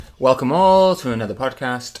Welcome all to another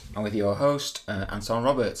podcast. I'm with your host, Anton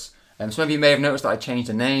Roberts. Some of you may have noticed that I changed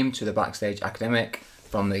the name to the Backstage Academic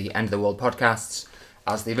from the End of the World podcasts,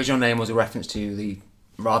 as the original name was a reference to the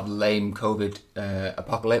rather lame COVID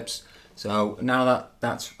apocalypse. So now that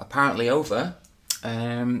that's apparently over,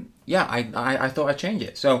 I thought I'd change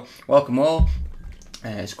it. So welcome all.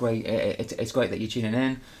 It's great. It's great that you're tuning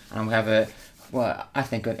in, and we have I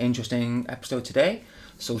think an interesting episode today.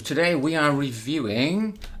 So today we are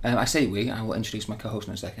reviewing, I will introduce my co-host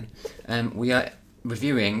in a second. We are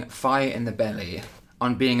reviewing Fire in the Belly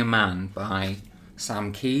on Being a Man by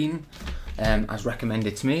Sam Keane, as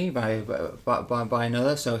recommended to me by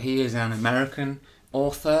another. So he is an American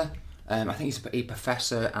author. I think he's a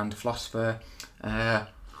professor and philosopher.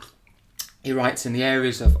 He writes in the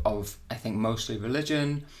areas of I think mostly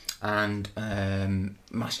religion and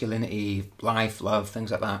masculinity, life, love,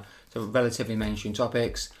 things like that. So relatively mainstream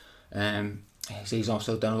topics. He's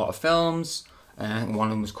also done a lot of films. One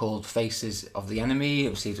of them was called Faces of the Enemy.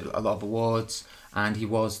 It received a lot of awards. And he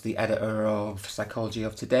was the editor of Psychology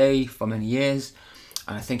of Today for many years.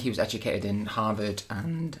 And I think he was educated in Harvard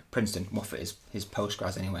and Princeton. Well, for his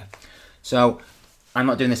postgrads anyway. So I'm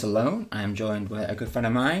not doing this alone. I am joined with a good friend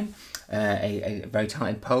of mine, a very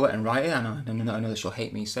talented poet and writer. I know that she'll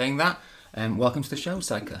hate me saying that. Welcome to the show,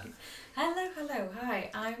 Saiqa. Hello, hi,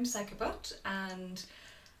 I'm Saiqa Butt, and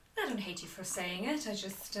I don't hate you for saying it, I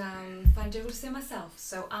just find it able to say myself.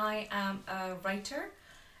 So I am a writer,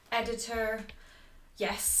 editor,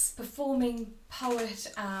 yes, performing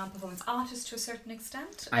poet, performance artist to a certain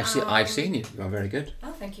extent. I've seen you, you're very good.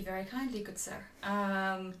 Oh, thank you very kindly, good sir.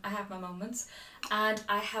 I have my moments, and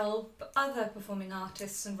I help other performing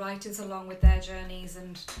artists and writers along with their journeys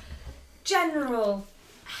and general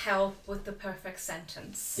help with the perfect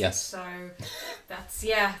sentence. Yes. So that's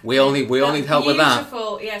We only help with that.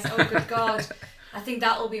 Beautiful. Yes. Oh good God. I think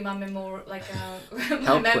that will be my memoir,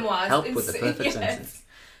 my memoirs. Help with the perfect sentence.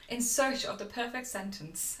 In search of the perfect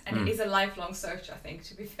sentence, and it is a lifelong search. I think,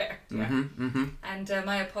 to be fair. Yeah. And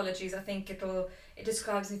my apologies. I think it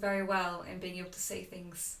describes me very well in being able to say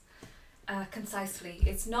things concisely.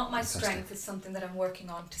 It's not my strength. It's something that I'm working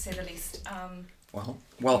on, to say the least. Well,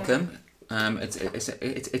 welcome. Yeah.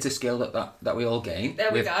 It's a skill that we all gain.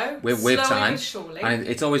 There we go. With time, surely. And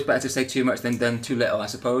it's always better to say too much than too little, I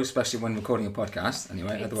suppose, especially when recording a podcast.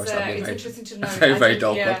 Anyway, otherwise that'd be interesting to know. very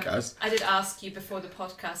dull podcast. I did ask you before the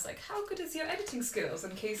podcast, like, how good is your editing skills?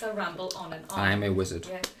 In case I ramble on and on. I am a wizard.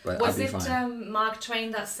 Yeah. But was it Mark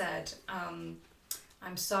Twain that said,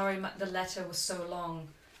 "I'm sorry, the letter was so long.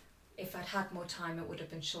 If I'd had more time, it would have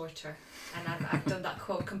been shorter." And I've done that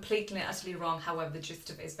quote completely and utterly wrong. However, the gist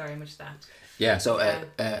of it is very much that. Yeah. So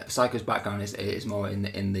Saiqa's background is more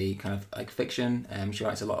in the kind of like fiction. She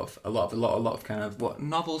writes a lot of kind of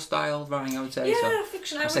novel style writing, I would say. Yeah,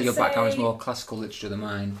 fiction. I would say your background is more classical literature than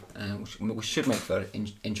mine, which should make for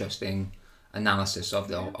interesting analysis of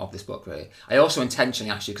this book. Really, I also intentionally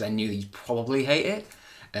asked you because I knew that you'd probably hate it,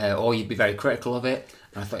 or you'd be very critical of it.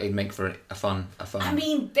 And I thought it'd make for a fun. I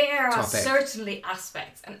mean, there are topic. certainly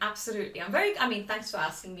aspects, and absolutely, thanks for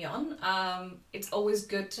asking me on. It's always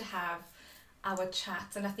good to have our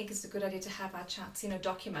chats, and I think it's a good idea to have our chats,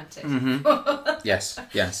 documented. Mm-hmm.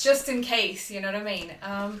 Yes. Just in case, you know what I mean.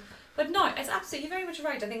 But no, it's absolutely, you're very much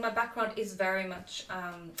right. I think my background is very much,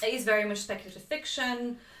 speculative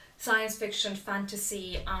fiction, science fiction,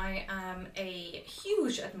 fantasy. I am a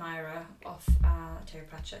huge admirer of Terry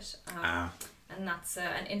Pratchett. And that's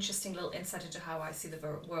an interesting little insight into how I see the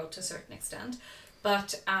world to a certain extent.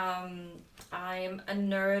 But I'm a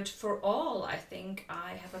nerd for all, I think.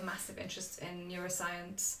 I have a massive interest in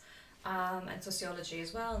neuroscience and sociology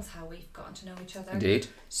as well, and how we've gotten to know each other. Indeed.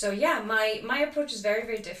 So yeah, my approach is very,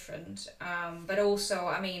 very different. But also,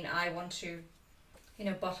 I want to,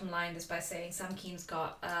 bottom line this by saying Sam Keane's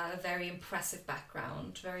got a very impressive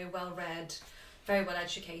background, very well read, very well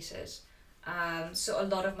educated. So a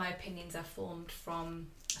lot of my opinions are formed from,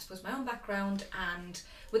 I suppose, my own background, and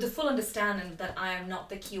with the full understanding that I am not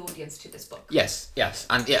the key audience to this book. Yes,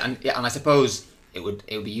 and I suppose it would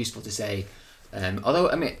be useful to say, although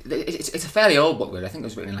it's a fairly old book, really. I think it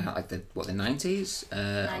was written in like the 90s.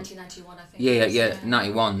 1991, I think. Yeah,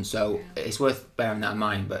 91. So it's worth bearing that in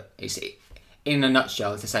mind. But in a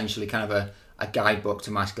nutshell, it's essentially kind of a guidebook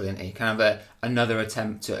to masculinity, kind of another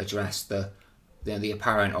attempt to address the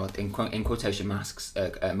apparent, or in quotation marks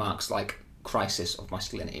like crisis of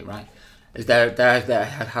masculinity, right? There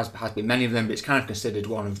has been many of them, but it's kind of considered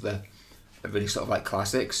one of the really sort of like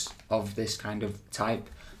classics of this kind of type.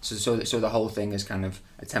 So the whole thing is kind of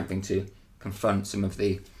attempting to confront some of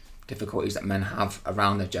the difficulties that men have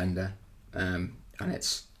around their gender and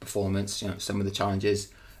its performance. Some of the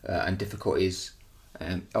challenges and difficulties,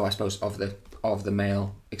 I suppose, of the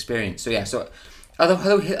male experience. So yeah, so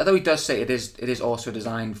although he does say it is also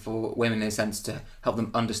designed for women in a sense to help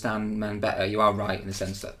them understand men better, you are right in the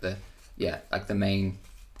sense that the main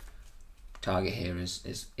target here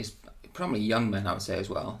is probably young men, I would say, as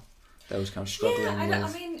well. Those kind of struggling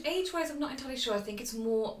I mean, age-wise, I'm not entirely sure. I think it's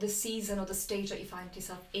more the season or the stage that you find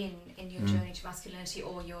yourself in your journey to masculinity,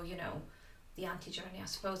 or your, the anti-journey, I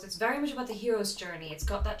suppose. It's very much about the hero's journey. It's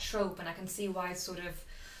got that trope, and I can see why it's sort of,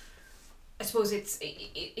 I suppose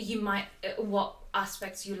you might, what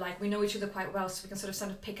aspects you like. We know each other quite well, so we can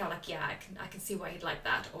sort of pick out, like, yeah, I can see why you'd like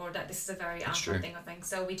that, or that this is a very Anton thing, I think.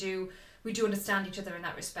 So we do understand each other in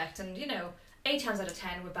that respect, and 8 times out of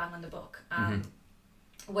 10 we're bang on the book.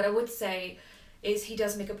 What I would say is he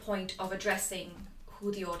does make a point of addressing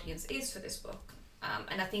who the audience is for this book,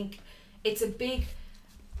 and I think it's a big,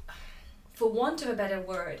 for want of a better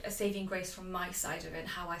word, a saving grace from my side of it.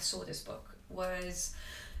 How I saw this book was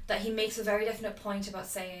that he makes a very definite point about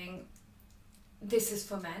saying this is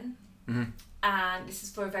for men, and this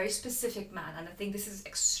is for a very specific man, and I think this is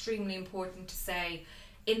extremely important to say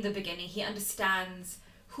in the beginning. He understands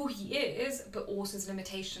who he is, but also his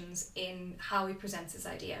limitations in how he presents his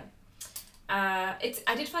idea. I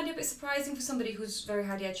did find it a bit surprising for somebody who's very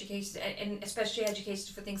highly educated, and especially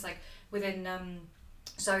educated for things like within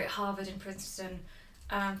Harvard and Princeton,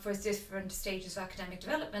 for his different stages of academic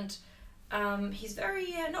development. He's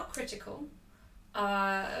very not critical,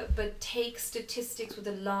 but takes statistics with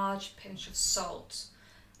a large pinch of salt.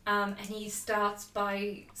 And he starts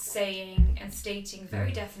by saying and stating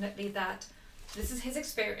very definitely that this is his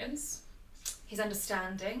experience, his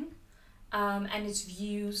understanding, and his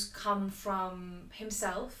views come from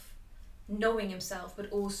himself, knowing himself, but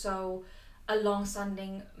also a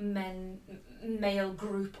long-standing male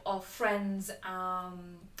group of friends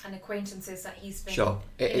and acquaintances that he's been. Sure,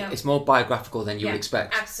 it's more biographical than you would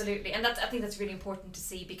expect. Absolutely, and I think that's really important to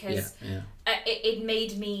see, because it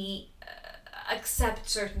made me accept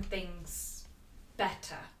certain things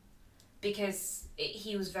better, because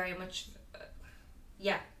he was very much.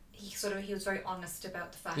 He was very honest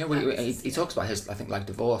about the fact. He talks about his, I think, like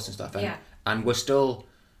divorce and stuff, and we're still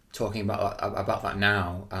talking about that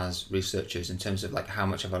now as researchers in terms of like how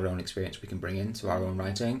much of our own experience we can bring into our own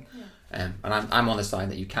writing, and I'm on the side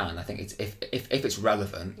that you can. I think it's if it's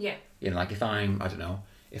relevant. Like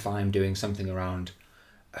if I'm doing something around,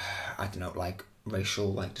 like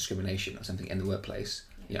racial like discrimination or something in the workplace,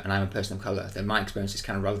 and I'm a person of colour, then my experience is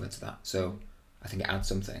kind of relevant to that. So I think it adds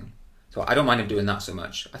something. So I don't mind him doing that so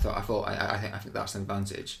much. I think that's an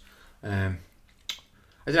advantage. I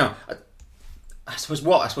don't know. I suppose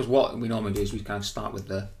what we normally do is we kind of start with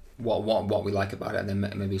the what we like about it, and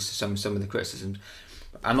then maybe some of the criticisms.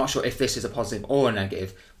 I'm not sure if this is a positive or a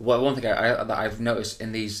negative. Well, one thing that I've noticed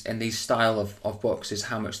in these style of books is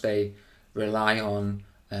how much they rely on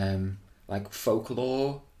like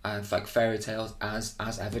folklore and like fairy tales as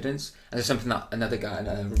evidence, and there's something that another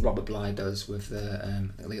guy, Robert Bly, does with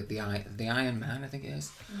the Iron Man, I think it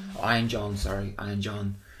is, Iron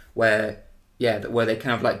John, where they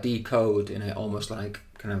kind of like decode in a almost like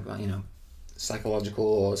kind of psychological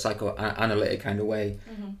or psychoanalytic kind of way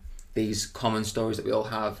these common stories that we all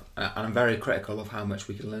have, and I'm very critical of how much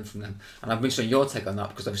we can learn from them. And I've been showing your take on that,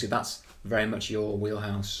 because obviously that's very much your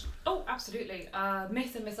wheelhouse. Oh, absolutely.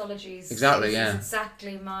 Myth and mythologies. Exactly, is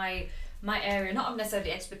exactly my area. Not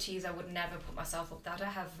necessarily expertise. I would never put myself up that. I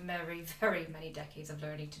have very, very many decades of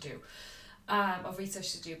learning to do, of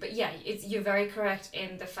research to do. But yeah, you're very correct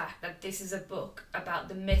in the fact that this is a book about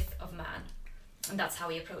the myth of man, and that's how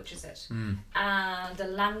he approaches it. And the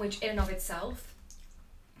language in and of itself,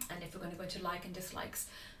 and if we're going to go into like and dislikes,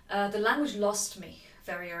 the language lost me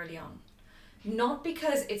very early on. Not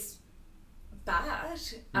because it's bad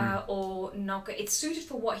or not good. It's suited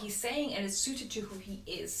for what he's saying, and it's suited to who he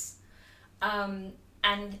is. And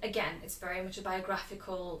again, it's very much a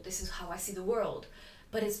biographical, this is how I see the world,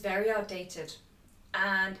 but it's very outdated.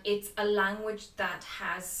 And it's a language that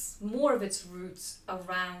has more of its roots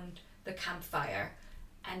around the campfire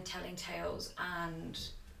and telling tales and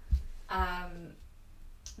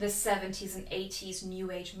the 70s and 80s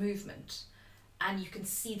New Age movement. And you can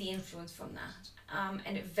see the influence from that.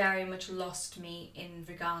 And it very much lost me in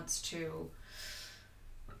regards to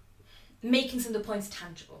making some of the points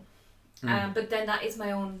tangible. But then that is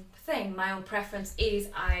my own thing. My own preference is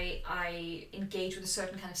I engage with a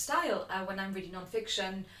certain kind of style. When I'm reading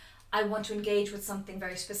non-fiction, I want to engage with something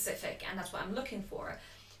very specific, and that's what I'm looking for.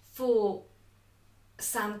 For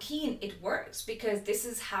Sam Keen, it works because this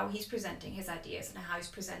is how he's presenting his ideas and how he's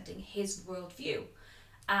presenting his worldview.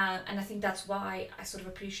 And I think that's why I sort of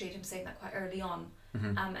appreciate him saying that quite early on.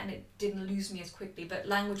 and it didn't lose me as quickly. But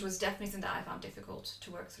language was definitely something that I found difficult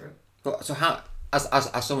to work through. But so how,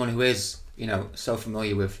 as someone who is, you know, so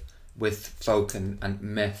familiar with folk and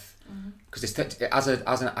myth, because as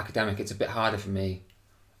an academic, it's a bit harder for me.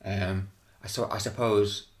 I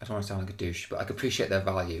suppose, I don't want to sound like a douche, but I can appreciate their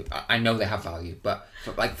value. I know they have value, but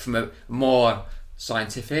like from a more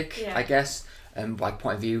scientific, I guess, like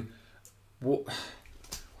point of view,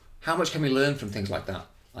 how much can we learn from things like that,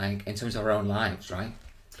 like in terms of our own lives, right?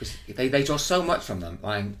 Because they draw so much from them.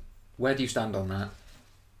 Like, where do you stand on that?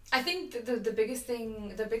 I think the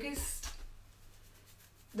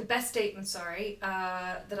best statement,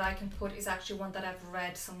 that I can put is actually one that I've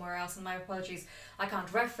read somewhere else, and my apologies, I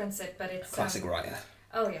can't reference it, but it's... Classic writer.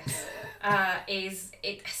 Oh, yes.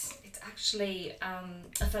 It's actually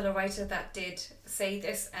a fellow writer that did say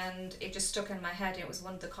this, and it just stuck in my head. It was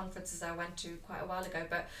one of the conferences I went to quite a while ago,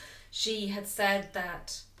 but she had said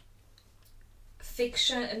that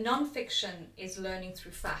non-fiction is learning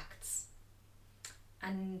through facts,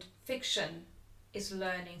 and fiction is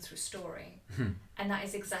learning through story. And that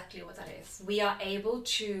is exactly what that is. We are able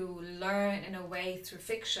to learn in a way through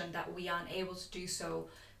fiction that we aren't able to do so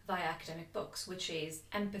via academic books, which is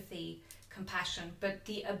empathy, compassion, but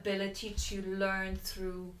the ability to learn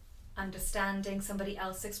through understanding somebody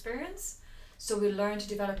else's experience. So we learn to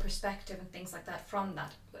develop perspective and things like that from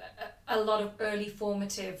that. A lot of early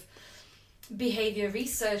formative behavior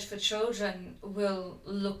research for children will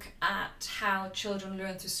look at how children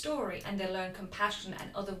learn through story, and they learn compassion and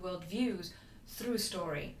other worldviews through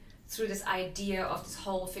story, through this idea of this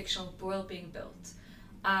whole fictional world being built.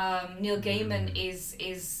 Neil Gaiman is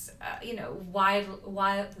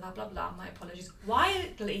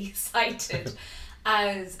widely cited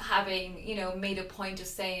as having, made a point of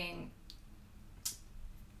saying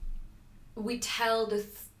we tell the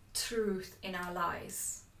truth in our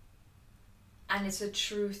lies, and it's a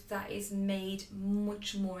truth that is made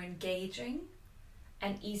much more engaging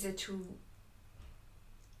and easier to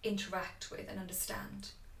interact with and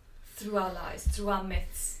understand through our lies, through our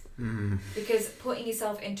myths. Because putting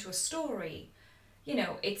yourself into a story,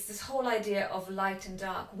 it's this whole idea of light and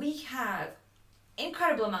dark. We have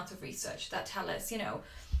incredible amounts of research that tell us,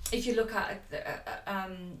 if you look at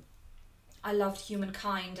I loved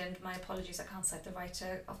Humankind, and my apologies, I can't cite the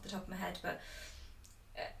writer off the top of my head, but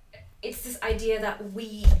it's this idea that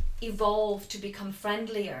we evolve to become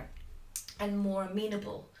friendlier and more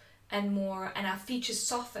amenable and our features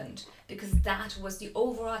softened because that was the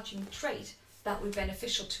overarching trait that was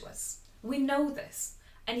beneficial to us. We know this,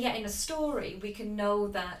 and yet in a story we can know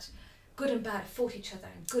that good and bad fought each other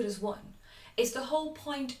and good is one. It's the whole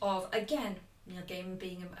point of, again, Neil Gaiman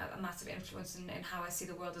being a massive influence in how I see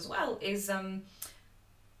the world as well, is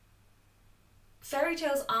fairy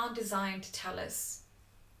tales aren't designed to tell us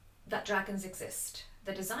that dragons exist.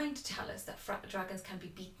 They're designed to tell us that dragons can be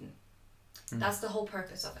beaten. That's the whole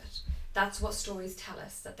purpose of it. That's what stories tell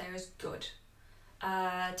us, that there is good.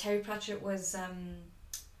 Terry Pratchett was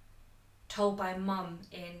told by Mum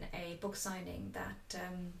in a book signing that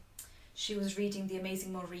she was reading The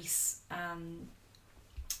Amazing Maurice,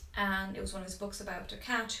 and it was one of his books about a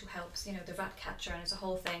cat who helps, the rat catcher, and it's a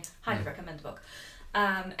whole thing. Highly recommend the book.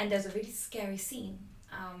 And there's a really scary scene,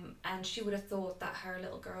 and she would have thought that her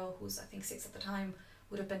little girl, who's I think 6 at the time,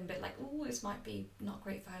 would have been a bit like, oh, this might be not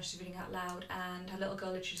great for her. She's reading out loud, and her little girl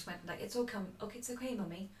literally just went like, it's okay,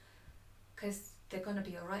 Mummy, because they're gonna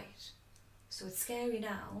be all right. So it's scary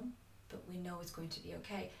now, but we know it's going to be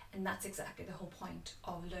okay. And that's exactly the whole point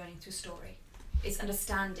of learning through story. It's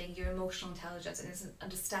understanding your emotional intelligence, and it's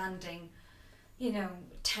understanding,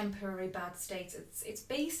 temporary bad states. It's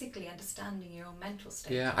basically understanding your own mental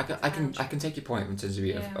state. Yeah, I can take your point in terms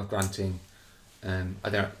of granting,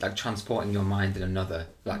 like transporting your mind in another,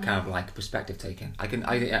 that kind of like perspective taking. I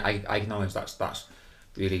acknowledge that's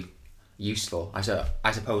really useful. I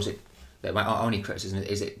suppose that my only criticism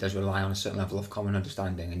is it does rely on a certain level of common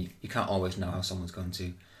understanding, and you can't always know how someone's going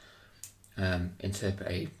to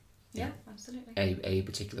interpret absolutely a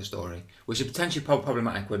particular story, which is potentially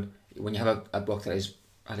problematic when you have a book that is,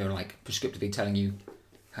 like prescriptively telling you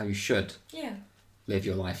how you should live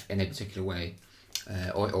your life in a particular way,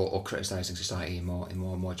 or criticising society in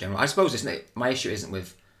more general. I suppose my issue isn't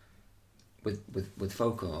with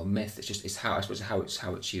folk or myth. It's how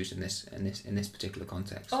it's used in this particular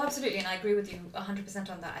context. Oh, absolutely, and I agree with you 100%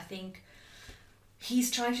 on that. I think he's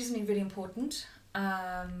trying to do something really important,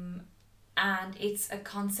 and it's a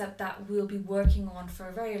concept that we'll be working on for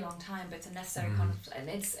a very long time, but it's a necessary concept. And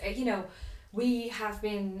it's we have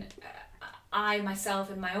been, I myself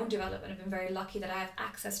in my own development have been very lucky that I have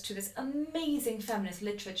access to this amazing feminist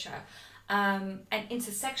literature, and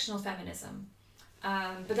intersectional feminism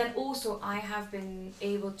But then also I have been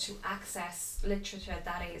able to access literature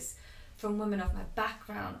that is from women of my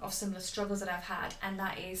background, of similar struggles that I've had, and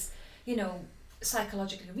that is, you know,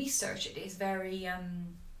 psychologically researched. It is very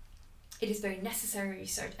necessary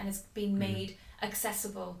research, and it's been made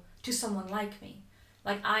accessible to someone like me.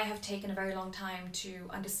 Like, I have taken a very long time to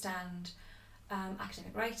understand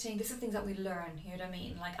academic writing. These are things that we learn, you know what I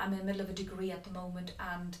mean? Like, I'm in the middle of a degree at the moment,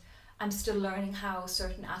 and I'm still learning how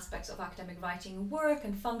certain aspects of academic writing work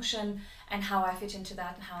and function, and how I fit into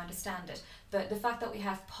that and how I understand it. But the fact that we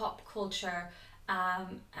have pop culture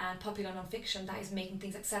and popular non-fiction that is making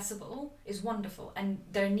things accessible is wonderful, and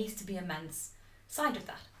there needs to be a men's side of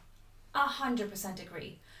that. 100%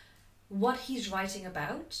 agree. What he's writing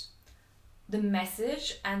about, the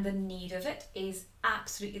message and the need of it is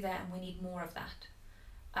absolutely there, and we need more of that.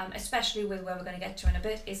 Especially with where we're going to get to in a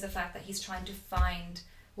bit, is the fact that he's trying to find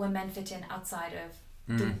where men fit in outside of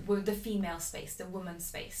the female space, the woman's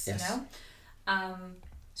space, yes. You know?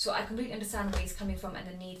 So I completely understand where he's coming from and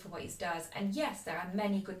the need for what he does. And yes, there are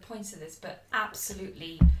many good points to this, but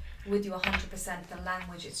absolutely with you 100%, the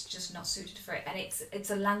language is just not suited for it. And it's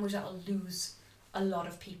a language that will lose a lot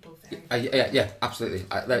of people very yeah, absolutely.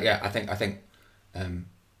 I think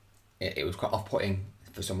it was quite off-putting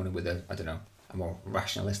for someone with a more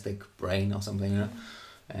rationalistic brain or something, you know.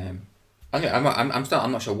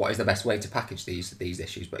 I'm not sure what is the best way to package these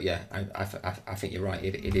issues, but yeah, I think you're right.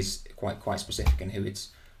 It is quite specific in who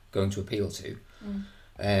it's going to appeal to.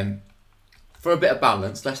 For a bit of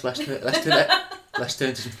balance, let's turn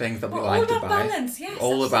to some things that we like to buy. Balance, yes,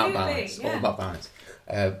 all absolutely. About balance. Yeah. All about balance.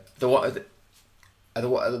 The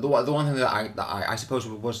one thing that I suppose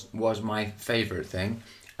was my favourite thing,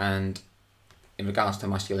 and in regards to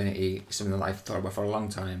masculinity, something that I've thought about for a long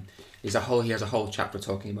time, is he has a whole chapter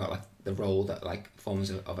talking about like the role that like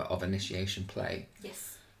forms of initiation play.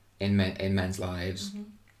 Yes. In men's lives,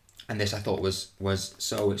 and this I thought was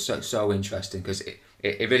so interesting, because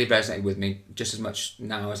it really resonated with me just as much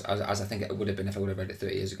now as I think it would have been if I would have read it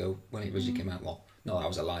 30 years ago when it originally came out. Well, no, I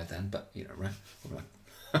was alive then, but you know, right?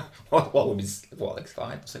 What would be like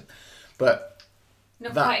 5 or 6, but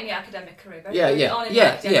not quite in the academic career. But yeah.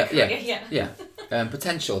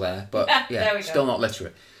 Potential there, but yeah, still not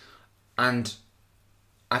literate. And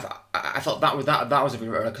I felt that was a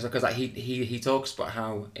because like he talks about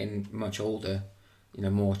how in much older, you know,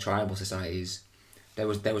 more tribal societies, there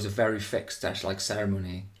was a very fixed like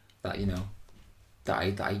ceremony that, you know,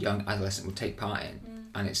 that a young adolescent would take part in,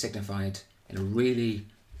 and it signified in a really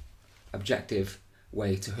objective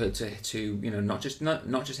way to you know, not just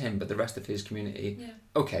him but the rest of his community.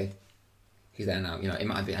 Okay, he's there now. You know, it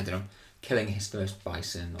might be, I don't know, killing his first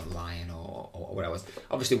bison or lion or whatever.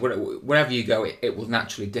 Obviously, wherever you go, it will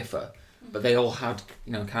naturally differ. But they all had,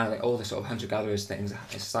 you know, kind of like all the sort of hunter-gatherers things.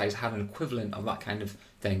 Societies had an equivalent of that kind of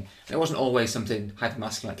thing. And it wasn't always something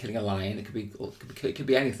hyper-masculine like killing a lion. It could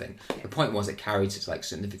be anything. The point was it carried its like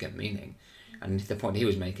significant meaning. And the point he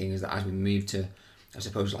was making is that as we move to, I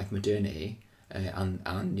suppose, like modernity,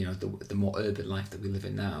 and you know, the more urban life that we live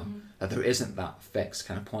in now, that there isn't that fixed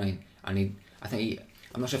kind of point. And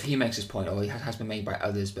I'm not sure if he makes this point or it has been made by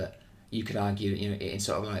others, but you could argue, you know, in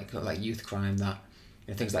sort of like youth crime, that,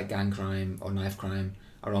 you know, things like gang crime or knife crime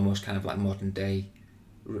are almost kind of like modern day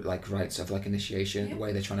like rites of like initiation, the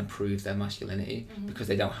way they're trying to prove their masculinity because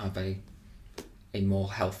they don't have a more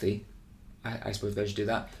healthy, I suppose, version to do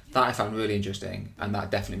that. That I found really interesting, and that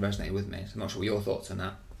definitely resonated with me. So I'm not sure what your thoughts on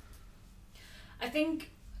that. I think,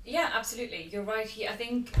 yeah, absolutely, you're right. I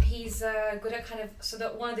think he's good at kind of, so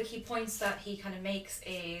that one of the key points that he kind of makes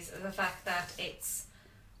is the fact that it's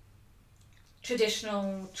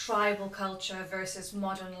traditional tribal culture versus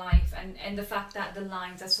modern life, and the fact that the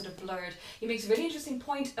lines are sort of blurred. He makes a really interesting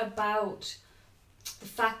point about the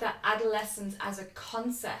fact that adolescence as a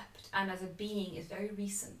concept and as a being is very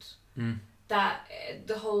recent. That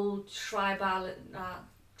the whole tribal...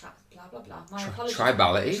 blah blah blah. My apologies.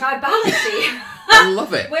 Tribality. I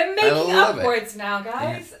love it. We're making upwards now,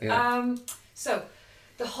 guys. Yeah. So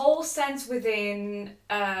the whole sense within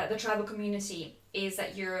the tribal community is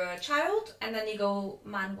that you're a child, and then you go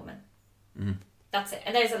man, woman. That's it.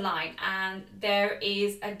 And there's a line, and there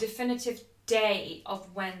is a definitive day of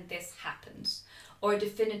when this happens, or a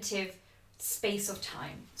definitive space of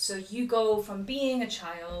time. So you go from being a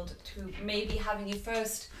child to maybe having your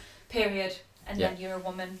first period, and then you're a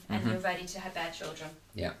woman, and you're ready to have bear children.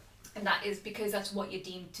 Yeah. And that is because that's what you're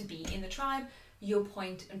deemed to be in the tribe. Your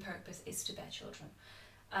point and purpose is to bear children.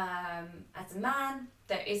 As a man,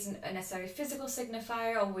 there isn't a necessary physical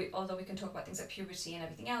signifier, although we can talk about things like puberty and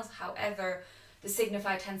everything else. However, the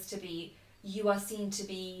signifier tends to be you are seen to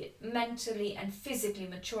be mentally and physically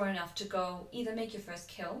mature enough to go either make your first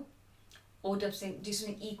kill or do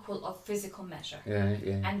something equal of physical measure.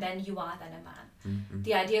 And then you are then a man.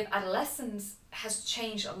 The idea of adolescence has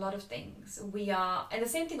changed a lot of things. And the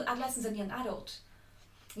same thing with adolescence and young adult.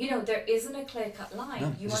 You know, there isn't a clear-cut line.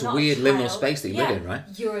 No, it's a weird liminal space that you live in, right?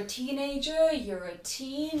 You're a teenager, you're a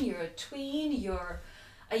teen, you're a tween, you're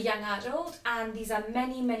a young adult, and these are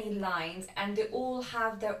many, many lines, and they all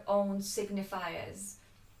have their own signifiers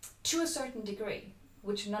to a certain degree,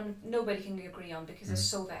 which nobody can agree on because they're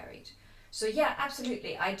so varied. So yeah,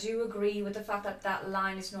 absolutely, I do agree with the fact that that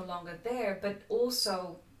line is no longer there, but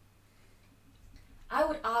also I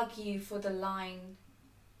would argue for the line,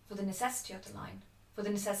 for the necessity of the line, for the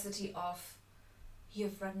necessity of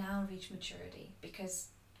you've now reached maturity, because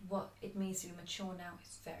what it means to be mature now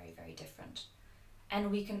is very, very different. And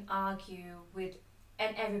we can argue with,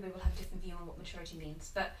 and everybody will have a different view on what maturity means,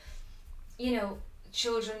 but you know,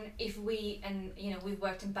 children, we've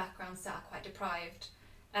worked in backgrounds that are quite deprived.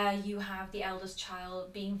 You have the eldest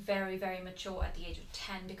child being very, very mature at the age of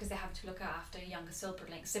 10 because they have to look after younger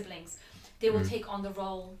siblings. They will take on the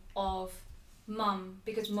role of mum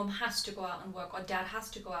because mum has to go out and work or dad has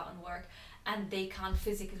to go out and work, and they can't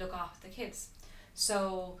physically look after the kids.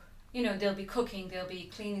 So, you know, they'll be cooking, they'll be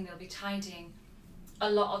cleaning, they'll be tidying. A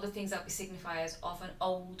lot of the things that we signifiers of an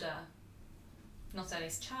older, not that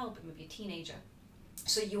it's child, but maybe a teenager.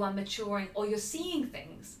 So you are maturing, or you're seeing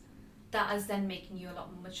things that is then making you a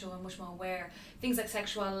lot more mature and much more aware. Things like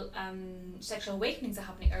sexual awakenings are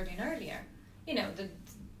happening earlier and earlier. You know,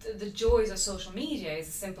 the joys of social media is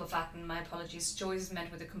a simple fact, and my apologies, joys is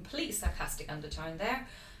meant with a complete sarcastic undertone there,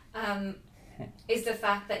 is the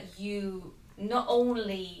fact that you not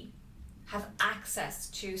only have access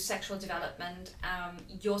to sexual development,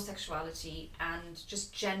 your sexuality, and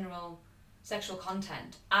just general sexual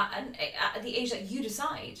content at the age that you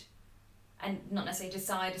decide, and not necessarily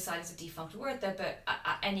decide is a defunct word there, but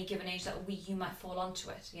at any given age that you might fall onto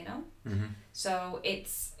it, you know. So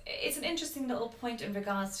it's an interesting little point in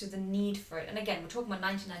regards to the need for it. And again, we're talking about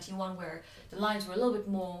 1991, where the lines were a little bit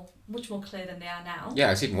much more clear than they are now.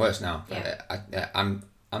 Yeah, it's even worse now. Yeah. I'm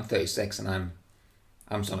 36, and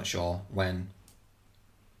I'm still not sure when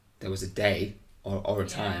there was a day or a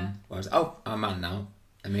time where I was, I'm a man now.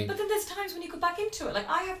 I mean, but then there's times when you go back into it. Like,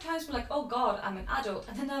 I have times where, like, oh God, I'm an adult,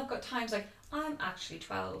 and then I've got times like I'm actually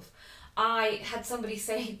 12. I had somebody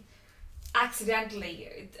say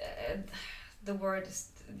accidentally, the word is,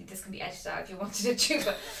 this can be edited out if you wanted it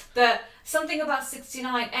to, but something about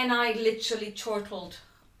 69, and I literally chortled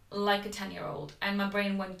like a 10-year-old, and my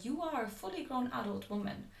brain went, you are a fully grown adult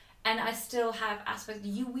woman. And I still have aspects.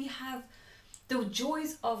 We have the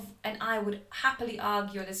joys of, and I would happily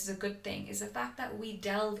argue this is a good thing, is the fact that we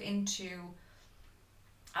delve into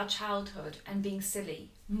our childhood and being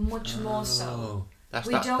silly much more so. That's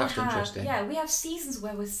interesting. Yeah, we have seasons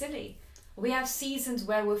where we're silly. We have seasons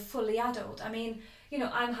where we're fully adult. I mean, you know,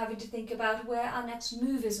 I'm having to think about where our next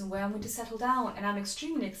move is and where I'm going to settle down, and I'm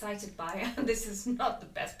extremely excited by, and this is not the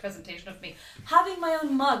best presentation of me, having my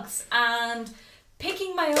own mugs and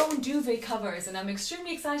picking my own duvet covers, and I'm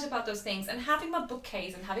extremely excited about those things, and having my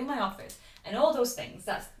bookcase and having my office and all those things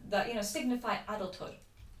that you know signify adulthood.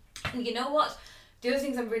 And you know what? The other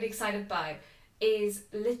things I'm really excited by is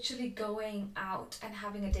literally going out and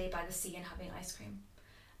having a day by the sea and having ice cream.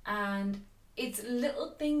 And it's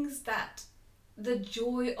little things that the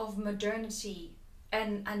joy of modernity,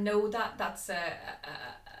 and I know that that's a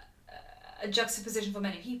juxtaposition for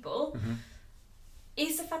many people,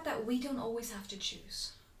 is the fact that we don't always have to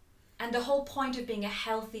choose. And the whole point of being a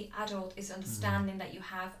healthy adult is understanding that you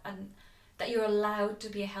have, and that you're allowed to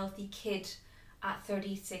be a healthy kid at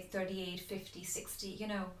 36, 38, 50, 60, you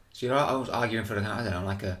know. So you're always arguing for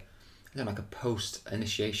like a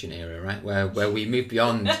post-initiation era, right? Where we move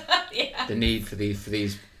beyond the need for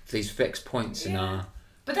these fixed points in our.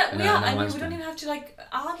 But that we are, I mean, we don't even have to like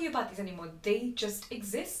argue about these anymore. They just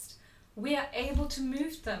exist. We are able to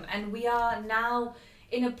move them, and we are now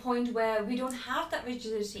in a point where we don't have that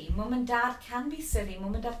rigidity. Mum and dad can be silly.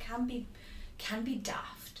 Mum and dad can be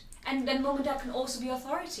daft, and then mum and dad can also be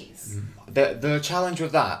authorities. The challenge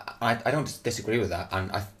with that, I don't disagree with that,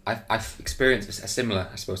 and I've experienced a similar,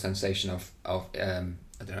 I suppose, sensation of I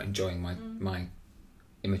don't know, enjoying my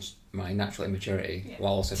natural immaturity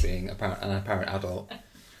while also being an apparent adult.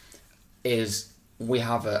 Is we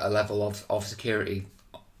have a level of security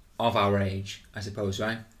of our age, I suppose,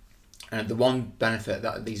 right? And the one benefit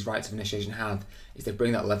that these rites of initiation have is they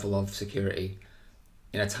bring that level of security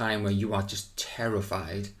in a time where you are just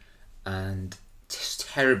terrified and just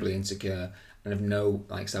terribly insecure and have no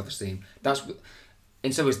like self-esteem.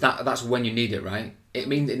 in some ways that's when you need it, right? It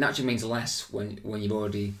naturally means less when you've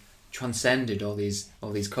already transcended all these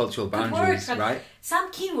cultural boundaries, right? Sam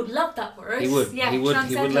Keen would love that word. He would. Yeah, he would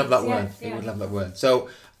love that word. Yeah. He would love that word. So,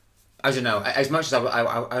 I don't know. As much as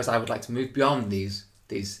I would like to move beyond these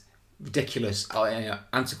ridiculous,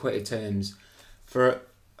 antiquated terms, for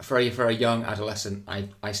a young adolescent,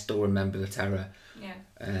 I still remember the terror. Yeah.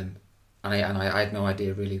 And I had no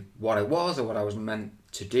idea really what I was or what I was meant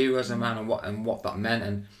to do as a man, and what that meant.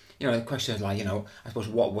 And the question is, like, I suppose,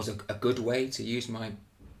 what was a good way to use my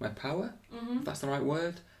power, if that's the right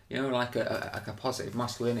word, like a positive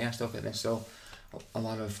masculinity and stuff. And there's still a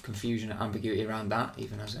lot of confusion and ambiguity around that,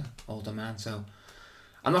 even as an older man. So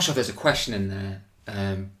I'm not sure if there's a question in there.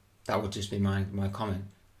 That would just be my comment.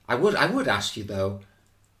 I would ask you though.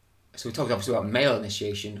 So we talked obviously about male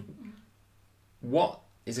initiation. What's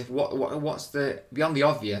the, beyond the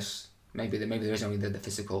obvious? Maybe there is only the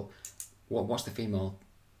physical. What's the female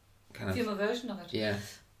kind of female version of it? Yeah.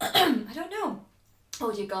 I don't know.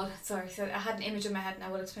 Oh dear God, sorry. So I had an image in my head, and I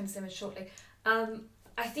will explain this image shortly.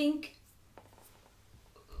 I think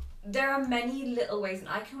there are many little ways, and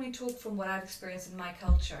I can only talk from what I've experienced in my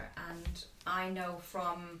culture, and I know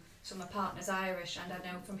so my partner's Irish, and I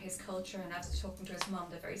know from his culture, and after talking to his mum,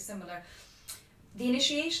 they're very similar. The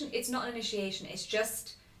initiation, it's not an initiation, it's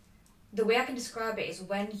just, the way I can describe it is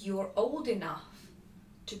when you're old enough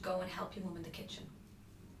to go and help your mum in the kitchen.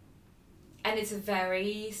 And it's a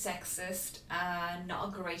very sexist, not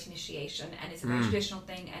a great initiation, and it's a very traditional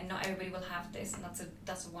thing, and not everybody will have this, and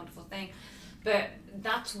that's a wonderful thing. But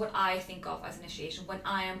that's what I think of as initiation, when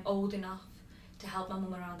I am old enough to help my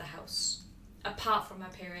mum around the house. Apart from my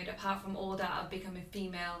period, apart from all that of becoming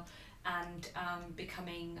female and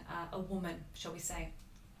becoming a woman, shall we say.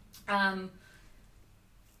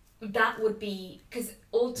 That would be, because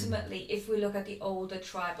ultimately, if we look at the older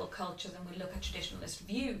tribal cultures and we look at traditionalist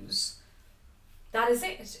views, that is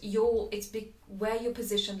it. It's where your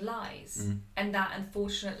position lies. And that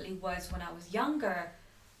unfortunately was when I was younger.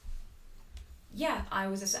 Yeah, I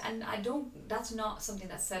was, and that's not something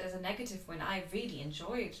that's said as a negative when I really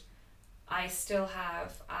enjoyed. I still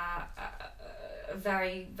have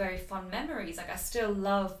very, very fond memories. Like, I still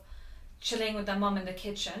love chilling with my mum in the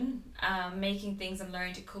kitchen, making things and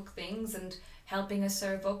learning to cook things and helping her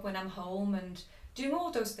serve up when I'm home and doing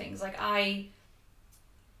all those things. Like, I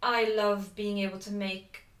love being able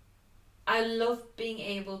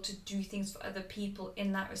to do things for other people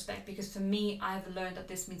in that respect, because for me, I've learned that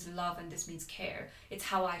this means love and this means care. It's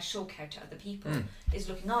how I show care to other people, is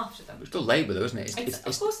looking after them. It's still labour though, isn't it?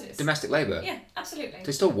 Of course it is. Domestic labour. Yeah, absolutely.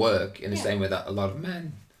 They still work in the same way that a lot of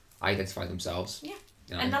men identify themselves. Yeah.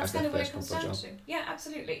 And that's kind of what it comes down to. Yeah,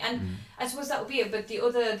 absolutely. And I suppose that would be it. But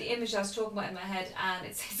the image I was talking about in my head, and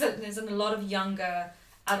it's in a lot of younger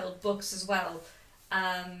adult books as well.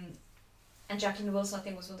 And Jacqueline Wilson, I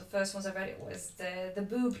think, was one of the first ones I read. It was the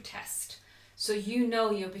boob test. So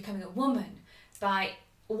you're becoming a woman by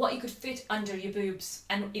what you could fit under your boobs,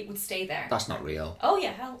 and it would stay there. That's not real. Oh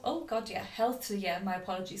yeah, health. Yeah, my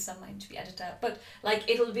apologies, someone to be edited out. But like,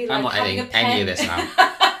 it'll be like I'm not having editing a pen. any of this now.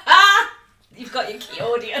 You've got your key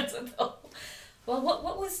audience and all. Well, what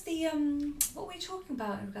was what were we talking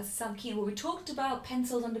about in regards to Sam Keen? Well, we talked about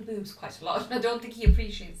pencils under boobs quite a lot, and I don't think he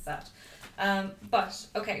appreciates that. But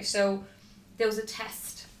okay, so there was a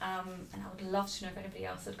test, and I would love to know if anybody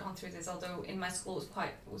else had gone through this. Although in my school it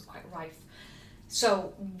was quite rife.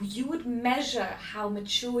 So you would measure how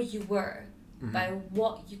mature you were by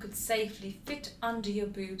what you could safely fit under your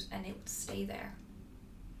boobs, and it would stay there.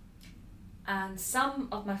 And some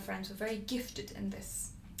of my friends were very gifted in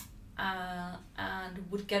this, and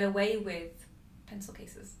would get away with pencil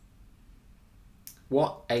cases.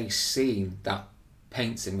 What a scene that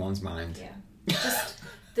paints in one's mind. Yeah, just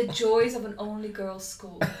the joys of an only girls'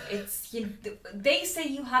 school. It's they say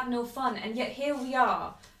you had no fun, and yet here we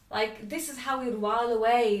are. Like, this is how we would while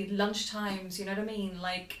away lunchtimes. You know what I mean?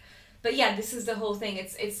 Like, but yeah, this is the whole thing.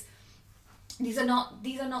 It's. These are not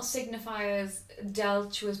signifiers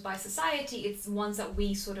dealt to us by society. It's ones that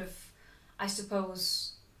we sort of, I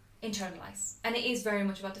suppose, internalize. And it is very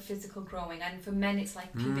much about the physical growing. And for men, it's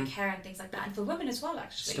like pubic hair and things like that. And for women as well,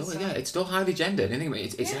 actually. It's still highly gendered. Anyway,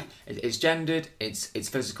 it's gendered. It's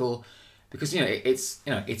physical, because it's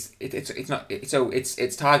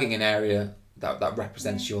targeting an area that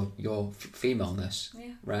represents your femaleness,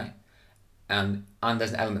 right? And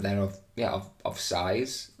there's an element there of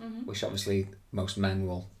size, which obviously most men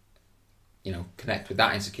will, connect with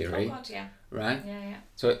that insecurity. Oh God, yeah. Right. Yeah.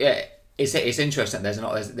 So it's interesting. There's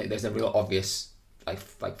a real obvious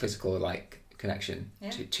like physical connection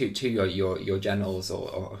Yeah. to your genitals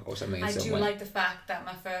or something. I do like the fact that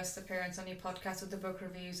my first appearance on your podcast with the book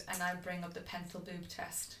reviews, and I bring up the pencil boob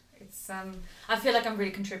test. It's I feel like I'm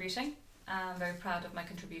really contributing. I'm very proud of my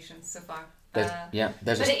contributions so far. There's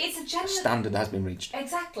it's a genuine standard that has been reached.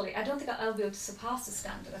 Exactly. I don't think I'll be able to surpass the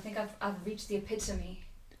standard. I think I've reached the epitome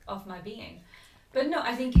of my being. But no,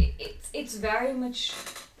 I think it's very much.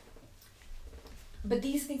 But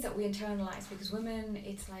these things that we internalize, because women,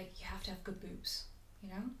 it's like you have to have good boobs, you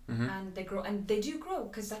know, Mm-hmm. and they grow, and they do grow,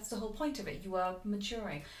 because that's the whole point of it. You are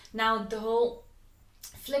maturing. Now the whole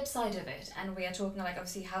flip side of it, and we are talking like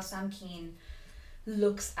obviously how Sam Keen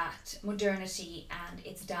looks at modernity and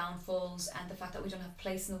its downfalls, and the fact that we don't have a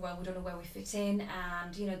place in the world, we don't know where we fit in,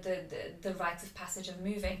 and you know the rites of passage of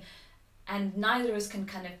moving. And neither of us can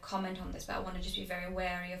kind of comment on this, but I want to just be very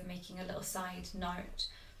wary of making a little side note.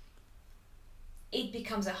 It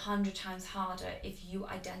becomes 100 times harder if you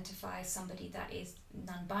identify somebody that is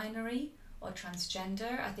non-binary or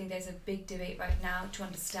transgender. I think there's a big debate right now to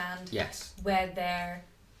understand where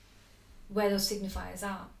those signifiers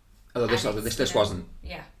are. Although this wasn't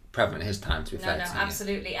prevalent in his time, to be fair. No,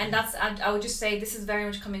 absolutely. And that's, I would just say this is very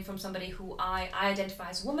much coming from somebody who I identify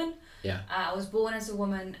as a woman. Yeah. I was born as a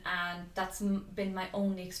woman, and that's been my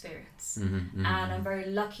only experience. Mm-hmm. And I'm very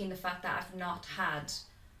lucky in the fact that I've not had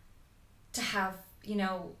to have, you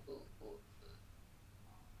know,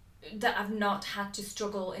 that I've not had to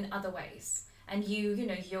struggle in other ways. And you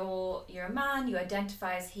know, you're a man, you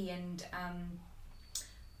identify as he, and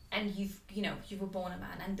you were born a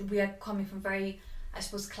man, and we are coming from very, I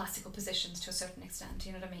suppose, classical positions to a certain extent,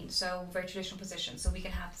 you know what I mean? So very traditional positions. So we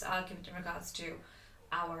can have this argument in regards to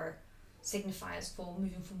our signifiers for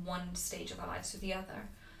moving from one stage of our lives to the other.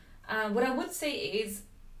 What I would say is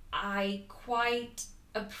I quite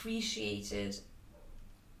appreciated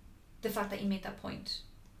the fact that you made that point.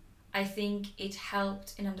 I think it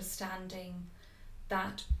helped in understanding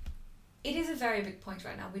that it is a very big point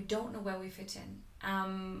right now. We don't know where we fit in,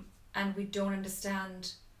 and we don't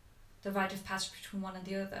understand the rite of passage between one and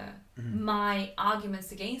the other. Mm-hmm. My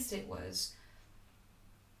arguments against it was,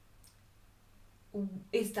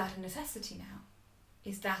 is that a necessity now?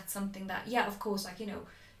 Is that something that, yeah, of course, like, you know,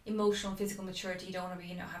 emotional and physical maturity, you don't want to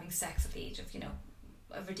be, you know, having sex at the age of, you know,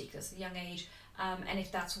 a ridiculously young age, and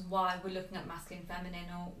if that's why we're looking at masculine, feminine,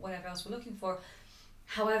 or whatever else we're looking for.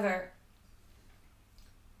 However,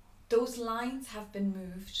 those lines have been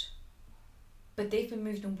moved, but they've been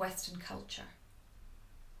moved in Western culture.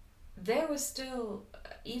 There was still,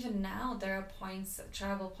 even now, there are points,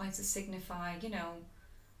 travel points to signify, you know,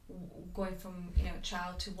 going from, you know,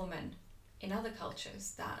 child to woman in other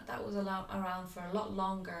cultures. That was around for a lot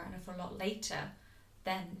longer and for a lot later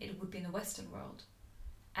than it would be in the Western world.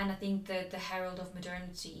 And I think the herald of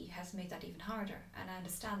modernity has made that even harder, and I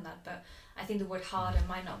understand that, but I think the word harder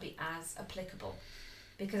might not be as applicable,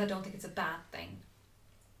 because I don't think it's a bad thing,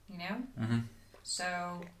 you know? Mm-hmm.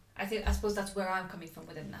 So I suppose that's where I'm coming from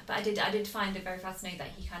within that. But I did find it very fascinating that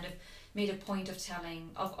he kind of made a point of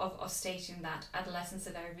telling, of stating that adolescence is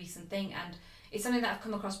a very recent thing, and it's something that I've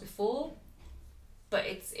come across before, but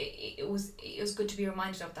it was good to be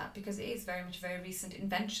reminded of that, because it is very much a very recent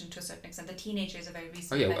invention to a certain extent. The teenager is a very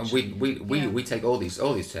recent invention. And we take all these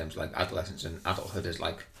terms like adolescence and adulthood as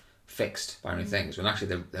like fixed binary things, when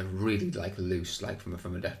actually they're really like loose, like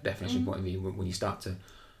from a definition point of view, when you start to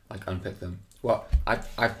like unpick them. Well,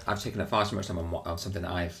 I've taken up far too much time on something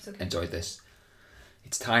that I've enjoyed this.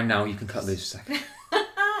 It's time now. You can cut loose a second.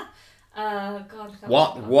 God.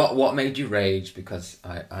 What made you rage? Because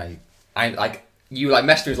I like, you like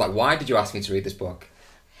messaged me, was like, why did you ask me to read this book?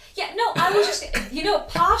 Yeah, no, I was just, you know,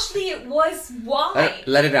 partially it was why.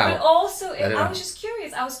 Let it out. But also, I was just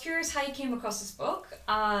curious. I was curious how you came across this book.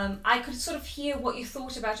 I could sort of hear what you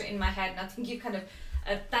thought about it in my head, and I think you kind of,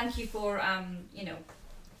 thank you for, you know,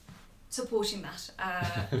 supporting that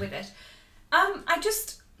with it.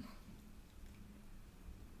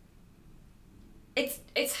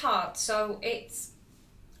 It's hard. So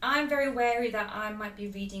I'm very wary that I might be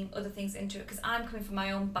reading other things into it, because I'm coming from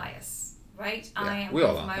my own bias, right? Yeah, I am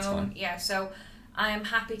coming from my own. Fine. Yeah, so I am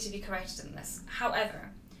happy to be corrected in this. However,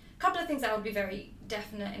 a couple of things I would be very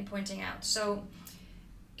definite in pointing out. So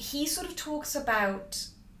he sort of talks about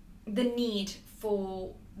the need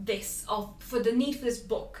for this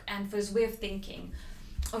book, and for his way of thinking,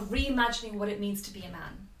 of reimagining what it means to be a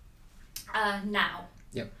man now.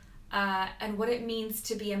 Yep. And what it means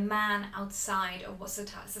to be a man outside of what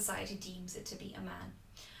society deems it to be a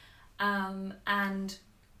man. And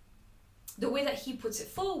the way that he puts it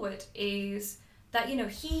forward is that, you know,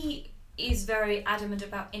 he is very adamant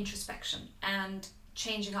about introspection and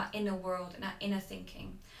changing our inner world and our inner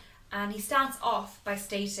thinking. And he starts off by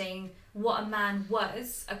stating what a man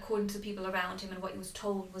was according to the people around him and what he was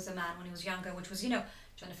told was a man when he was younger, which was, join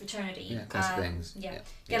a fraternity. Yeah, classic things. Yeah.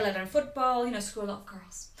 Get a letter in football, screw a lot of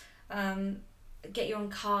girls. Get your own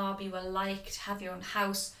car, be well liked, have your own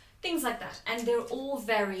house, things like that. And they're all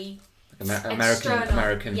very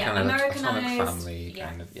American yeah, kind of Americanized, atomic family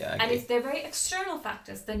kind of, yeah. And they're very external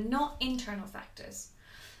factors. They're not internal factors.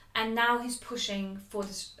 And now he's pushing for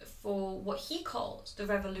what he calls the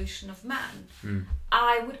revolution of man.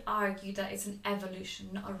 I would argue that it's an evolution,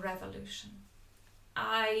 not a revolution.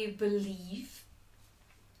 I believe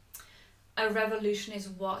a revolution is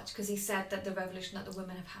what? Because he said that the revolution that the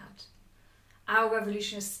women have had. Our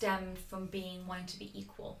revolution is stemmed from wanting to be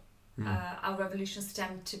equal. Our revolution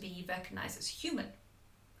stemmed to be recognised as human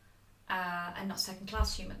and not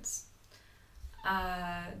second-class humans.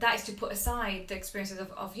 That is to put aside the experiences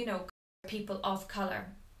of people of colour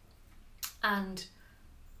and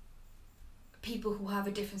people who have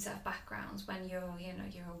a different set of backgrounds. When you're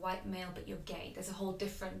a white male but you're gay, there's a whole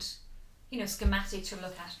different schematic to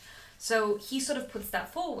look at. So he sort of puts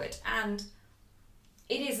that forward, and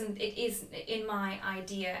it is in my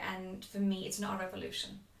idea, and for me it's not a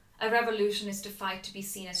revolution. A revolution is to fight to be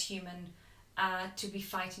seen as human, to be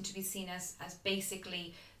fighting to be seen as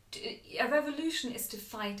basically. A revolution is to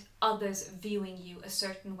fight others viewing you a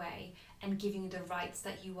certain way and giving you the rights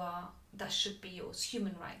that should be yours,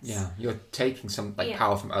 human rights. Yeah, you're taking some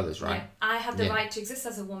power from others, right? Yeah. I have the right to exist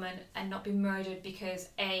as a woman and not be murdered because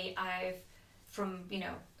I've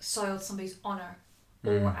soiled somebody's honour,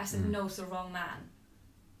 or I said no to the wrong man.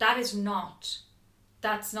 That's not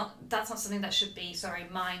something that should be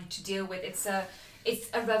mine to deal with. It's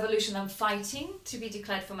a revolution I'm fighting to be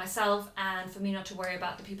declared for myself, and for me not to worry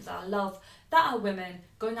about the people that I love, that are women,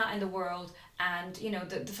 going out in the world, and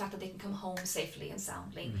the fact that they can come home safely and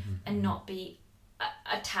soundly and not be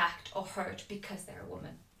attacked or hurt because they're a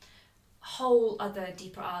woman. Whole other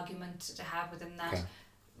deeper argument to have within that. Okay.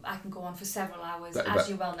 I can go on for several hours, as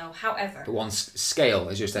you well know. However, but one scale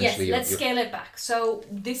is essentially... Yes, let's scale it back. So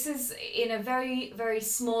this is, in a very, very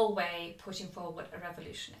small way, putting forward what a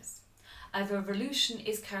revolution is. A revolution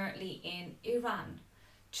is currently in Iran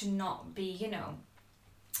to not be,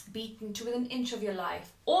 beaten to within an inch of your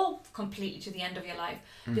life, or completely to the end of your life,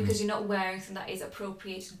 because you're not wearing something that is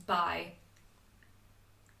appropriated by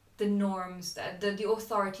the norms, the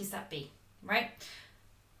authorities that be, right?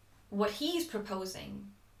 What he's proposing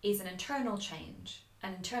is an internal change,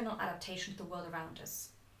 an internal adaptation to the world around us.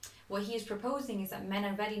 What he is proposing is that men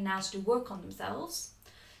are ready now to do work on themselves,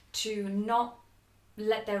 to not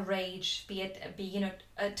let their rage be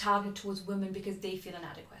a target towards women because they feel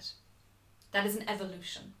inadequate. That is an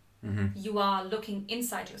evolution. You are looking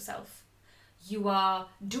inside yourself. You are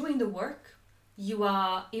doing the work. You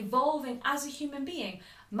are evolving as a human being.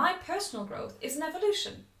 My personal growth is an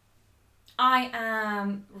evolution. I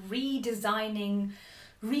am redesigning,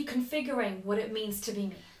 reconfiguring what it means to be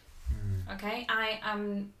me. Okay, I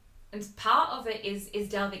am, and part of it is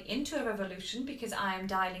delving into a revolution, because I am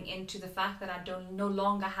dialing into the fact that I no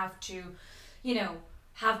longer have to,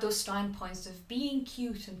 have those standpoints of being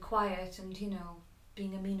cute and quiet and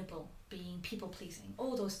being amenable, being people pleasing,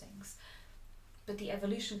 all those things. But the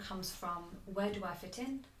evolution comes from, where do I fit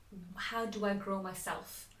in? How do I grow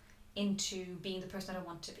myself into being the person I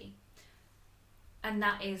want to be? And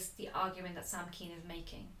that is the argument that Sam Keen is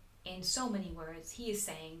making. In so many words, he is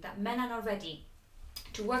saying that men are not ready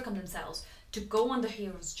to work on themselves, to go on the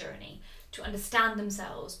hero's journey, to understand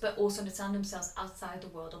themselves, but also understand themselves outside the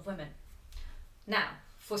world of women. Now,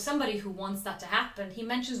 for somebody who wants that to happen, he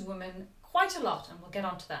mentions women quite a lot, and we'll get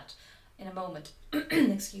onto that in a moment.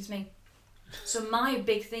 Excuse me. So my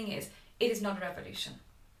big thing is, it is not a revolution.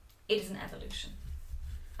 It is an evolution.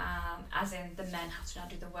 As in, the men have to now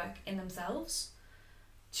do the work in themselves,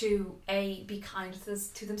 to be kind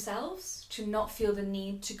to themselves, to not feel the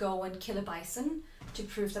need to go and kill a bison to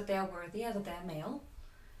prove that they are worthy or that they are male,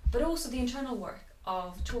 but also the internal work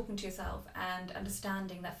of talking to yourself and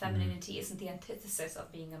understanding that femininity isn't the antithesis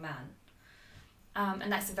of being a man.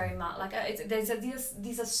 And that's a very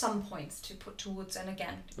these are some points to put towards, and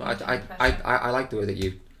again, I like the way that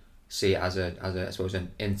you see it as I suppose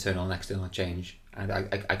an internal and external change, and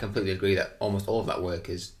I completely agree that almost all of that work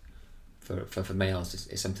is for males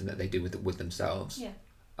is something that they do with themselves. Yeah.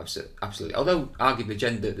 Absolutely. Although arguably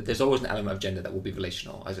gender, there's always an element of gender that will be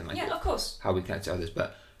relational, as in of course, how we connect to others.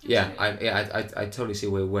 But absolutely. I totally see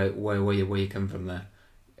where you come from there,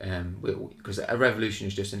 because a revolution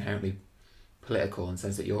is just inherently political in the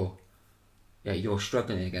sense that you're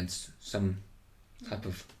struggling against some type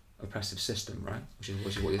of oppressive system, right? Which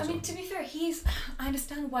is what you're to be fair, I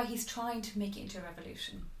understand why he's trying to make it into a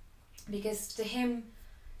revolution. because to him,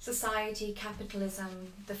 society,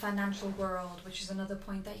 capitalism, the financial world, which is another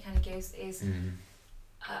point that he kind of gives, is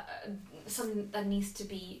something that needs to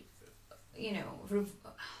be, you know,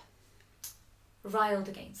 railed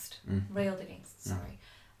against. Sorry,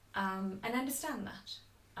 and I understand that,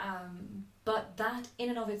 but that in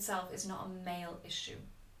and of itself is not a male issue.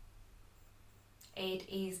 It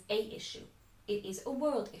is a issue. It is a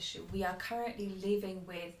world issue. We are currently living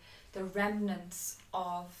with the remnants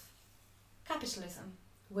of capitalism.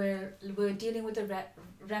 We're dealing with the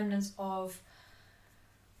remnants of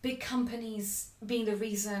big companies being the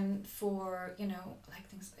reason for, you know, like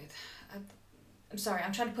things. I'm sorry,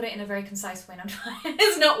 I'm trying to put it in a very concise way, and I'm trying.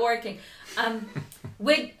 It's not working.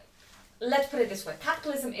 Let's put it this way: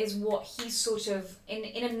 capitalism is what he's sort of,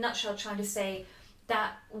 in a nutshell, trying to say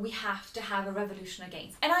that we have to have a revolution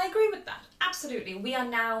against. And I agree with that. Absolutely, we are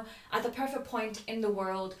now at the perfect point in the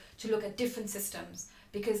world to look at different systems,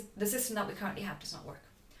 because the system that we currently have does not work.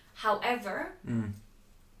 However,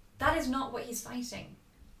 that is not what he's fighting.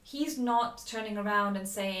 He's not turning around and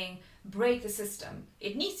saying, break the system.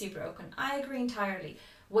 It needs to be broken. I agree entirely.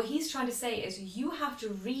 What he's trying to say is you have to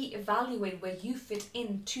re-evaluate where you fit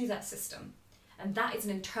into that system. And that is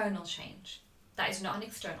an internal change. That is not an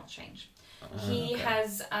external change. He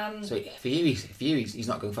has... so for you, he's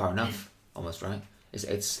not going far enough, almost, right?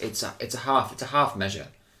 It's a half measure.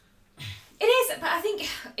 It is, but I think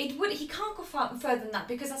he can't go further than that,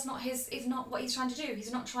 because that's not it's not what he's trying to do.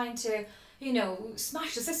 He's not trying to, you know,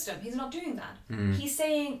 smash the system. He's not doing that. He's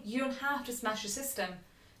saying you don't have to smash the system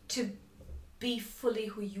to be fully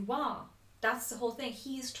who you are. That's the whole thing.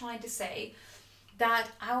 He's trying to say that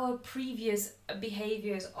our previous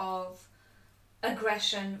behaviors of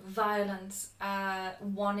aggression, violence,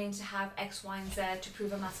 wanting to have X, Y, and Z to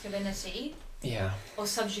prove a masculinity, or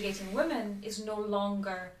subjugating women, is no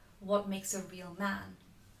longer what makes a real man.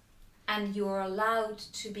 And you're allowed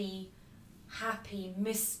to be happy,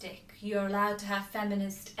 mystic. You're allowed to have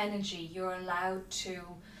feminist energy. You're allowed to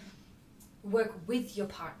work with your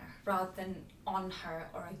partner rather than on her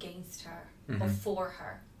or against her or for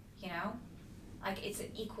her, you know? Like, it's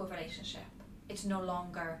an equal relationship. It's no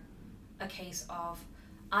longer a case of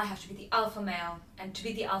I have to be the alpha male, and to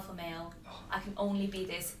be the alpha male, I can only be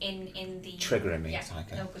this in the... Triggering me, yeah.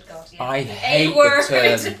 Saiqa. Oh, good God, yeah. I hate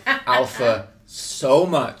the term alpha so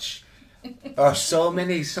much. There are so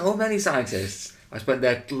many scientists I spent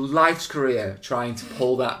their life's career trying to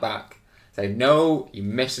pull that back. Say, no, you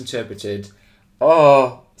misinterpreted.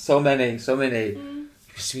 Oh, so many.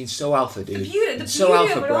 It's been so alpha, dude. The beauty so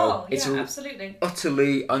alpha, of it bro. all. It's absolutely.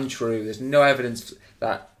 Utterly untrue. There's no evidence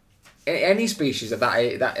that any species that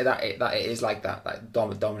it is like that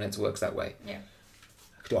dominance works that way. Yeah.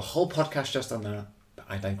 I could do a whole podcast just on that, but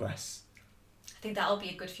I digress. I think that'll be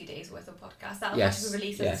a good few days worth of podcast. That'll have to be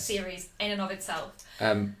released as a series in and of itself.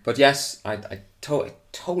 But yes, I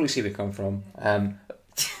totally see where you come from.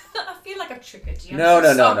 I feel like I've triggered you. No.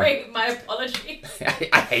 Sorry, my apologies.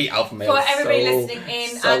 I hate alpha males. For everybody listening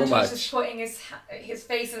in, so Andrew's much. just putting his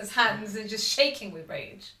face in his hands and just shaking with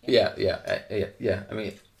rage. Yeah. I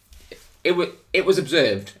mean, it was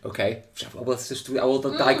observed. Okay, I will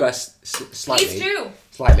digress slightly. Please do.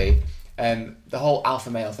 Slightly. The whole alpha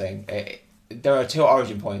male thing. There are two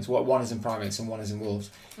origin points. One is in primates and one is in wolves,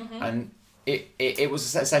 and it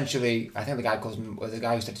was essentially, I think the guy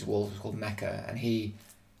who studied wolves was called Mecca, and he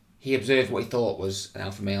observed what he thought was an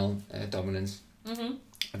alpha male dominance, and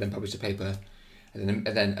then published a paper, and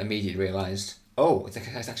then immediately realised, oh,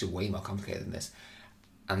 it's actually way more complicated than this,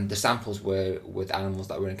 and the samples were with animals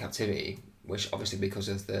that were in captivity, which obviously because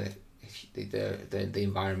of the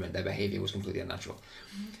environment, their behaviour was completely unnatural,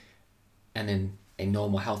 and in a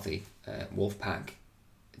normal healthy wolf pack,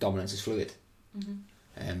 dominance is fluid.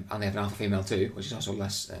 And they have an alpha female too, which is also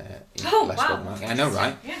less. Less wow! I know,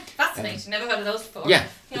 right? Yeah, fascinating. Never heard of those before. Yeah.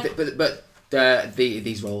 But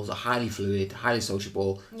these roles are highly fluid, highly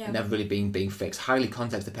sociable, never really being fixed, highly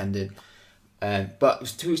context dependent. But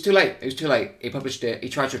it was too late. It was too late. He published it. He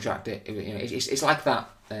tried to retract it. It's like that.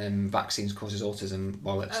 Vaccines causes autism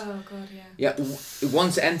bollocks. Oh God, yeah. Yeah.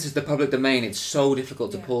 Once it enters the public domain, it's so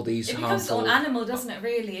difficult to pull these it harmful. It becomes its own animal, doesn't it?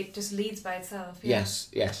 Really, it just leads by itself. Yeah.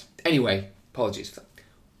 Yes. Anyway, apologies.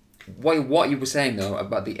 What you were saying though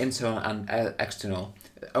about the internal and external.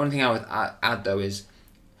 The only thing I would add though is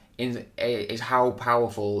how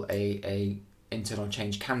powerful a internal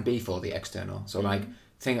change can be for the external. So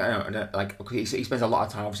he spends a lot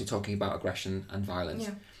of time obviously talking about aggression and violence,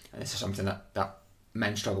 and this is something that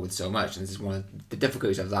men struggle with so much. And this is one of the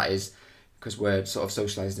difficulties of that, is because we're sort of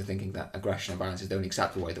socialised into thinking that aggression and violence is the only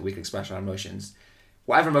acceptable way that we can express our emotions.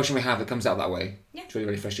 Whatever emotion we have, it comes out that way. It's really,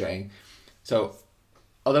 really frustrating. So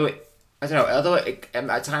although I don't know. Although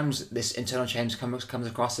at times this internal change comes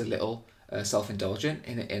across a little self-indulgent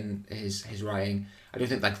in his writing, I do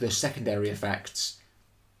think like the secondary effects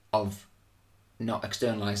of not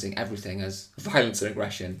externalizing everything as violence and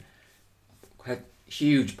aggression have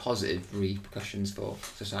huge positive repercussions for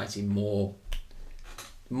society more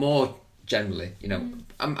generally. You know,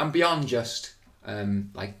 and beyond just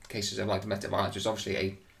like cases of like domestic violence, which is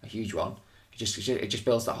obviously a huge one. It just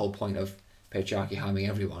builds that whole point of patriarchy harming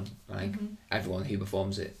everyone, like everyone who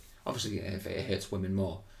performs it. Obviously, if it hurts women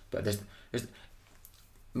more, but there's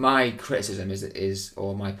my criticism is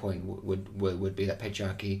or my point would be that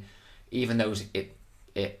patriarchy, even though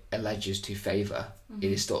it alleges to favour,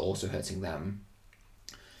 it is still also hurting them,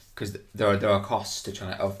 because there are costs to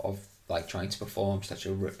trying to perform such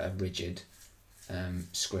a rigid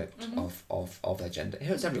script of their gender. It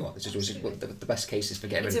hurts everyone. It's just the best cases for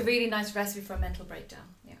getting rid of it. It's a really nice recipe for a mental breakdown.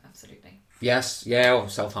 Yeah, absolutely. Yes, or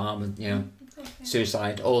self-harm and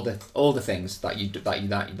suicide, all the things that you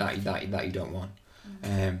don't want.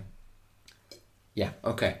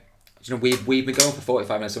 Okay. You know, we've been going for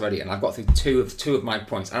 45 minutes already, and I've got through two of my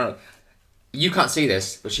points. I don't know. You can't see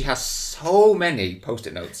this, but she has so many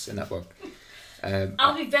post-it notes in that book.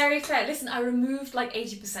 I'll be very fair. Listen, I removed like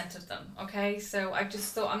 80% of them, okay? So I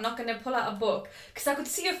just thought I'm not going to pull out a book, because I could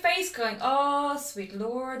see your face going, oh, sweet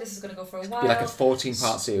Lord, this is going to go for a while. Be like a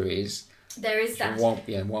 14-part series. There is that. What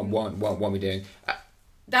we're doing.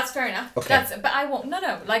 That's fair enough. Okay. But I won't.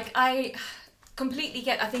 No. Like, I completely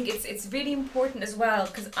get. I think it's really important as well,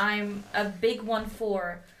 because I'm a big one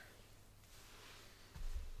for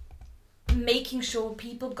making sure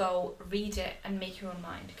people go read it and make your own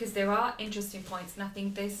mind, because there are interesting points, and I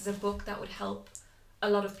think this is a book that would help a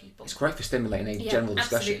lot of people. It's great for stimulating a general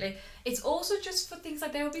discussion. Absolutely. It's also just for things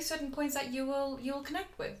like there will be certain points that you'll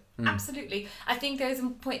connect with. Absolutely. I think there's a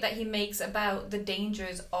point that he makes about the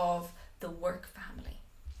dangers of the work family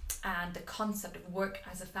and the concept of work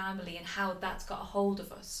as a family, and how that's got a hold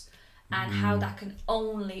of us, and how that can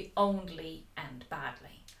only end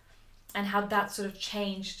badly, and how that sort of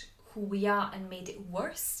changed who we are and made it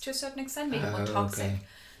worse to a certain extent, made it more toxic. Okay.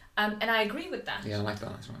 And I agree with that. Yeah, I like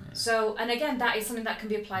that. That's right. Yeah. So, and again, that is something that can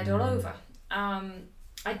be applied all over.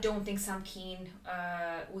 I don't think Sam Keen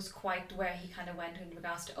was quite where he kind of went in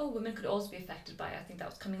regards to, women could also be affected by it. I think that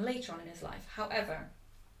was coming later on in his life. However,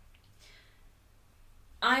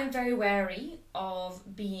 I'm very wary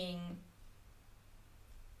of being,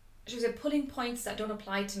 pulling points that don't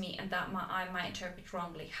apply to me and that I might interpret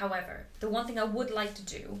wrongly. However, the one thing I would like to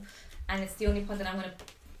do, and it's the only point that I'm going to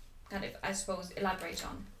kind of, I suppose, elaborate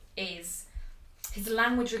on, is his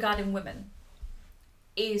language regarding women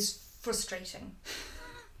is frustrating,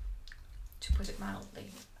 to put it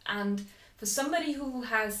mildly. And for somebody who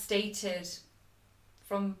has stated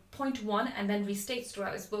from point one and then restates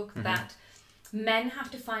throughout his book that men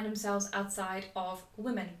have to find themselves outside of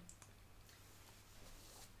women,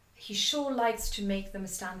 he sure likes to make them a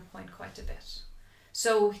standpoint quite a bit.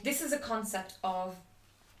 So this is a concept of,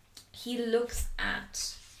 he looks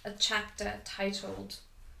at a chapter titled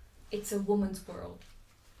 "It's a Woman's World,"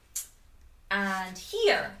 and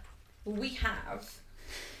here we have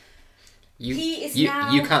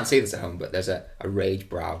you can't see this at home, but there's a rage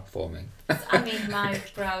brow forming. I mean, my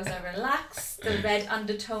brows are relaxed. The red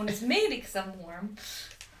undertone is maybe because I'm warm.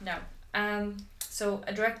 No. So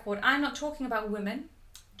a direct quote: "I'm not talking about women,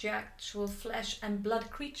 the actual flesh and blood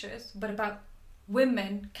creatures, but about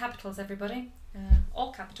women," capitals everybody,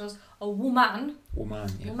 all capitals, a woman,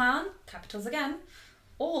 woman, capitals again,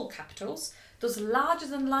 all capitals, those larger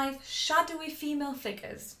than life, shadowy female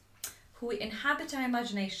figures who inhabit our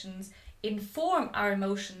imaginations, inform our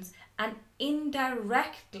emotions, and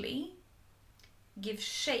indirectly give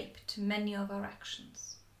shape to many of our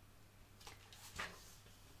actions.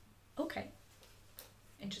 Okay,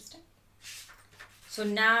 interesting. So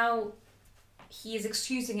now he is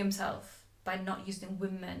excusing himself by not using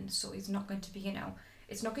women, so he's not going to be,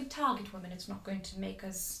 it's not going to target women, it's not going to make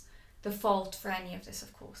us the fault for any of this,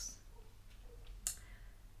 of course.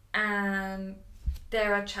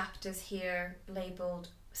 There are chapters here labelled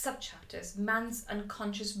subchapters: man's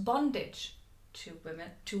unconscious bondage to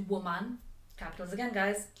woman, capitals again,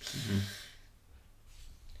 guys.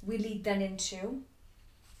 We lead then into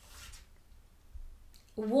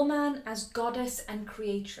woman as goddess and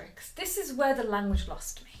creatrix. This is where the language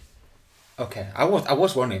lost me. Okay, I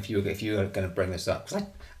was wondering if you were going to bring this up, because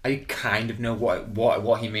I kind of know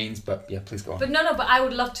what he means, but yeah, please go on. But but I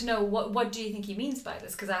would love to know what do you think he means by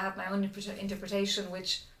this, because I have my own interpretation,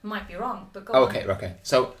 which might be wrong. But go on. Okay.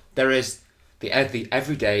 So there is the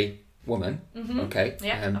everyday woman. Okay.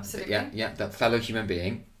 Yeah, absolutely. Yeah, that fellow human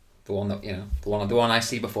being, the one that the one I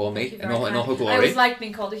see before me in all her glory. I always like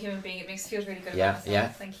being called a human being. It makes me feel really good about myself. Yeah.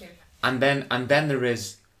 Thank you. And then there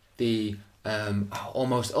is the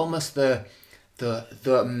almost the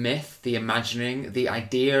myth, the imagining, the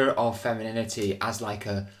idea of femininity as like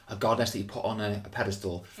a goddess that you put on a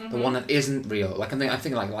pedestal, the one that isn't real. Like I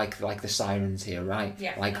think like the sirens here, right?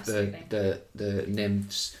 Yeah, like absolutely. the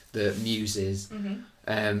nymphs, the muses.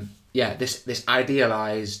 This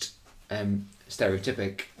idealized,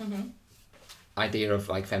 stereotypic idea of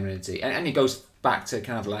like femininity, and it goes back to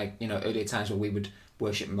kind of like earlier times where we would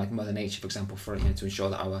worship like Mother Nature, for example, for to ensure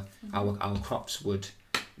that our crops would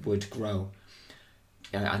grow.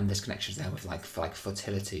 And there's connections there with like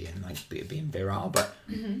fertility and like being virile, but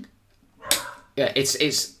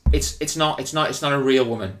it's not a real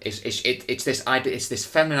woman. It's this idea. It's this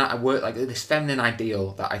feminine this feminine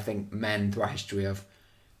ideal that I think men throughout history have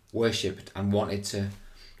worshipped and wanted to,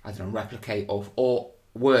 I don't know, replicate or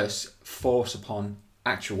worse, force upon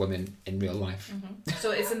actual women in real life.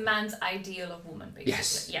 So it's a man's ideal of woman,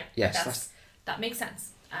 basically. Yes. That makes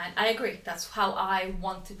sense, and I agree. That's how I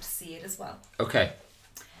wanted to see it as well. Okay.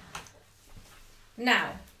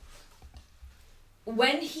 Now,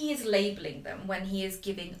 when he is labeling them, when he is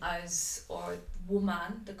giving us, or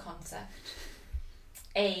woman, the concept,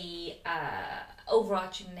 a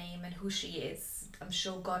overarching name and who she is, I'm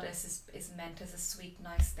sure goddess is meant as a sweet,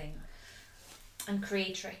 nice thing. And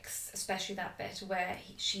creatrix, especially that bit where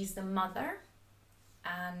she's the mother,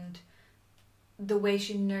 and the way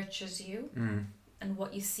she nurtures you, and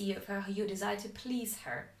what you see of her, how you desire to please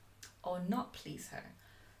her or not please her,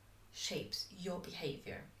 shapes your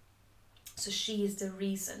behavior. So she is the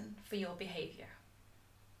reason for your behavior.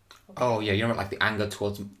 Okay. Oh yeah, you know, like the anger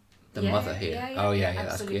towards the mother here.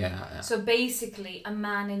 Absolutely. That's So basically, a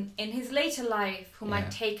man in his later life who might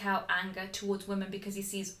take out anger towards women because he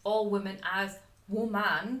sees all women as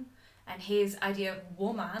woman, and his idea of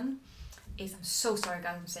woman is, I'm so sorry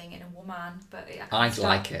guys, I'm saying it in woman, but I'd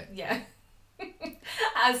like it. Yeah.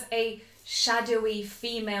 As a shadowy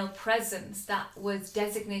female presence that was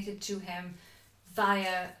designated to him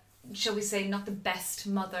via, shall we say, not the best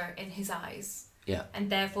mother in his eyes. Yeah. And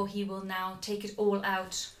therefore he will now take it all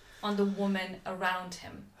out on the woman around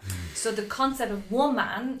him. So the concept of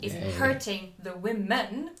woman is hurting the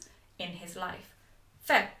women in his life.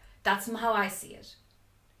 Fair. That's how I see it.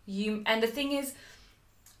 And the thing is,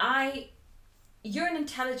 you're an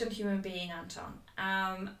intelligent human being, Anton,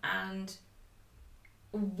 and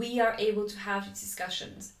we are able to have these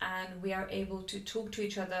discussions, and we are able to talk to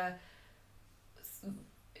each other.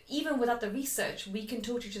 Even without the research, we can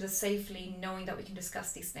talk to each other safely, knowing that we can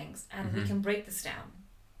discuss these things, and we can break this down.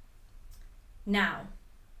 Now,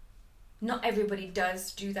 not everybody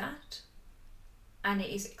does do that, and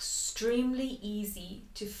it is extremely easy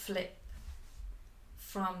to flip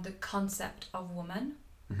from the concept of woman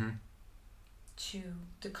to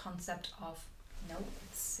the concept of, no,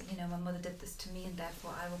 it's, my mother did this to me and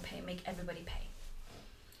therefore I will make everybody pay.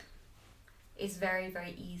 It's very,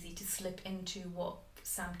 very easy to slip into what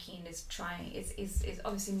Sam Keen is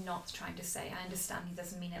obviously not trying to say. I understand he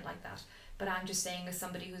doesn't mean it like that, but I'm just saying, as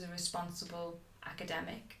somebody who's a responsible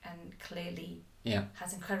academic and clearly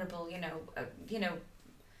has incredible,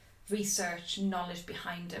 research knowledge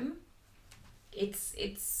behind him,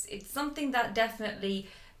 it's something that definitely,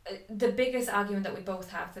 the biggest argument that we both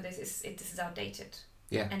have for this is this is outdated,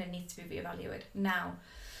 and it needs to be reevaluated. Now,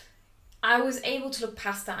 I was able to look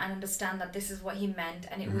past that and understand that this is what he meant,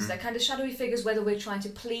 and it was like kind of shadowy figures, whether we're trying to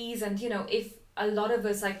please, and if a lot of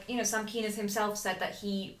us, like Sam Keenan himself said that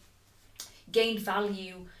he gained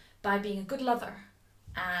value by being a good lover,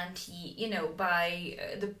 and he by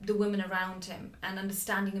the women around him, and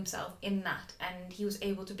understanding himself in that, and he was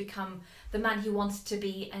able to become the man he wanted to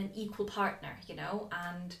be, an equal partner,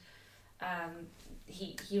 and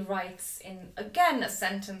he writes in, again, a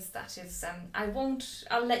sentence that is,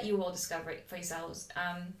 I'll let you all discover it for yourselves.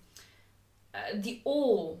 The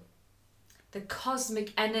awe, the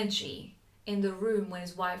cosmic energy in the room when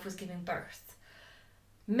his wife was giving birth.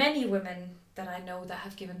 Many women that I know that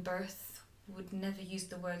have given birth would never use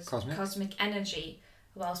the words cosmic energy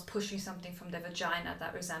whilst pushing something from their vagina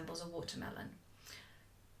that resembles a watermelon.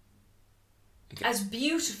 Okay. As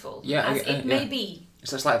beautiful as it may be.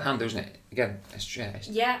 It's a sleight of hand, isn't it? Again, it's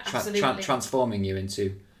absolutely. Transforming you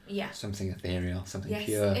into something ethereal, something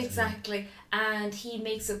pure. Exactly. And he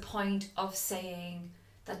makes a point of saying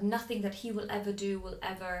that nothing that he will ever do will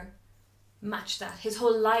ever match that. His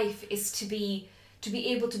whole life is to be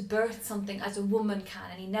able to birth something as a woman can,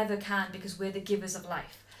 and he never can, because we're the givers of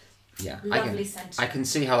life. Yeah. Lovely sentence. I can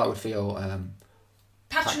see how that would feel.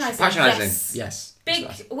 Patronising. Yes. Big,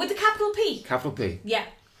 with the capital P. Capital P. Yeah.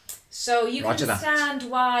 So you can Roger that. understand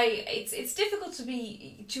why it's difficult to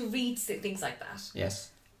read things like that. Yes.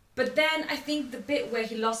 But then I think the bit where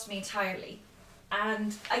he lost me entirely,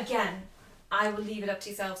 and again, I will leave it up to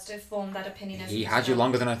yourselves to form that opinion. He had you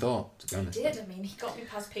longer than I thought, to be honest. He did. I mean, he got me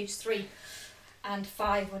past page 3 and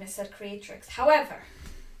 5 when it said creatrix. However,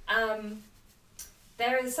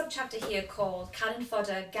 there is a subchapter here called Cannon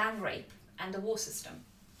Fodder, Gang Rape and the War System.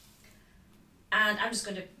 And I'm just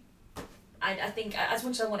going to, I think, as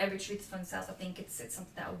much as I want everybody to read this for themselves, I think it's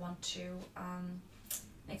something that I want to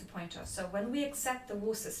make a point of. So when we accept the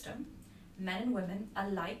war system, men and women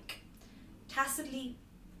alike tacitly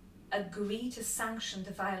agree to sanction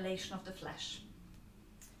the violation of the flesh,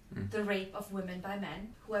 the rape of women by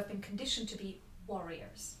men who have been conditioned to be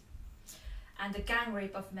warriors, and the gang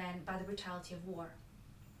rape of men by the brutality of war.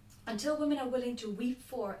 Until women are willing to weep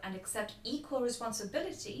for and accept equal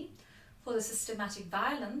responsibility for the systematic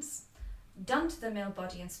violence done to the male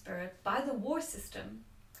body and spirit by the war system,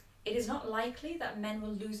 it is not likely that men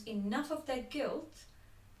will lose enough of their guilt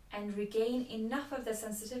and regain enough of their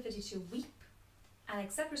sensitivity to weep and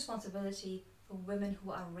accept responsibility for women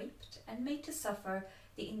who are raped and made to suffer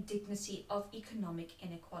the indignity of economic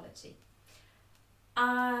inequality.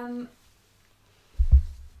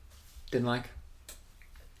 Didn't like?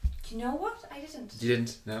 Do you know what? I didn't. You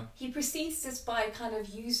didn't? No? He precedes this by kind of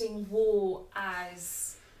using war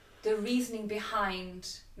as the reasoning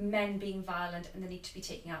behind men being violent and the need to be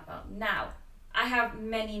taken out. Well, now, I have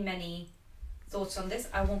many thoughts on this.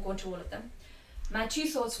 I won't go into all of them. My 2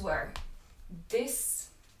 thoughts were, this,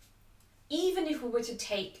 even if we were to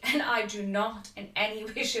take, and I do not in any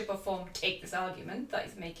way, shape or form take this argument that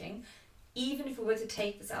he's making, even if we were to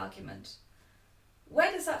take this argument,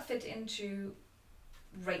 where does that fit into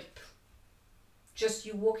rape? Just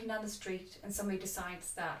you walking down the street and somebody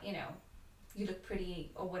decides that, you know, you look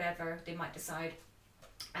pretty or whatever, they might decide,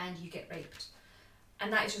 and you get raped.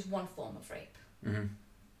 And that is just one form of rape. Mm-hmm.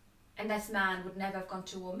 And this man would never have gone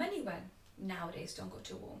to war. Many men nowadays don't go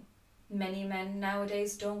to war. Many men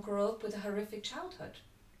nowadays don't grow up with a horrific childhood.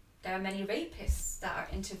 There are many rapists that are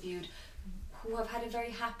interviewed who have had a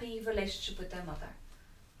very happy relationship with their mother.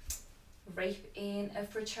 Rape in a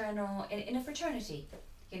fraternity,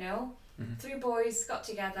 you know? Mm-hmm. 3 boys got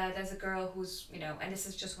together, there's a girl who's, you know, and this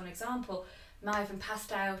is just one example, might have been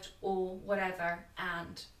passed out or whatever,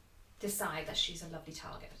 and decide that she's a lovely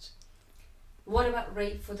target. What about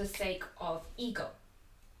rape for the sake of ego?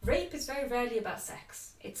 Rape is very rarely about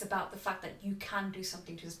sex. It's about the fact that you can do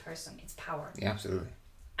something to this person. It's power. Yeah, absolutely.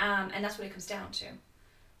 And that's what it comes down to.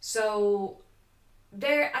 So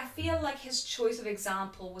there, I feel like his choice of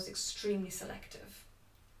example was extremely selective.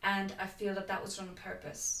 And I feel that that was done on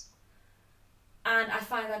purpose. And I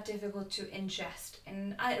find that difficult to ingest.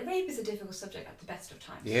 And rape is a difficult subject at the best of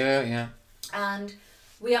times. Yeah. And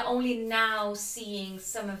we are only now seeing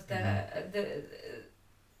some of the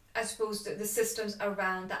I suppose the systems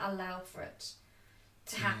around that allow for it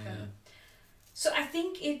to happen. Yeah. So I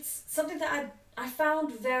think it's something that I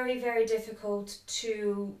found very, very difficult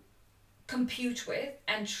to compute with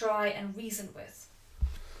and try and reason with.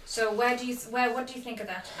 So what do you think of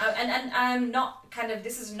that? And I'm not kind of,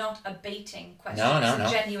 this is not a baiting question. No.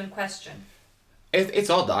 It's a genuine question. It's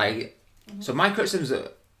odd that so my criticisms are,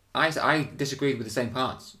 I disagreed with the same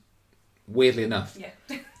parts. Weirdly enough.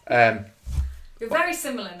 Yeah. You're very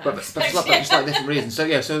similar now. But slightly different reasons. So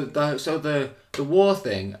yeah, so the war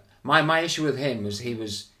thing, my issue with him was he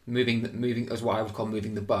was moving as what I would call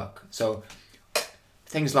moving the buck. So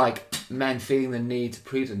things like men feeling the need to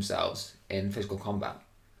prove themselves in physical combat.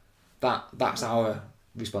 That's our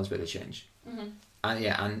responsibility to change. Mm-hmm.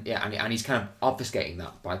 And he's kind of obfuscating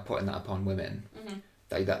that by putting that upon women. Mm-hmm.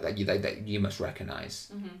 that you must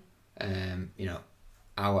recognise. Mm-hmm. You know,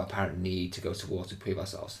 our apparent need to go to war to prove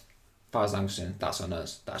ourselves. As far as I'm concerned, that's on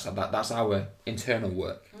us. That's our internal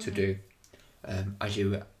work to do. As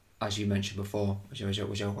you mentioned before, which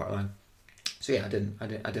I quite like. So yeah, I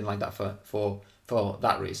didn't like that for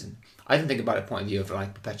that reason. I didn't think about it point of view of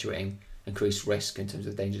like perpetuating increased risk in terms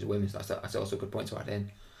of dangers to women. So that's also a good point to add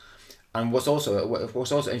in. And what's also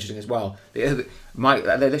interesting as well, they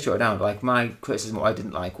literally wrote down, like, my criticism, what I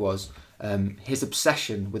didn't like was his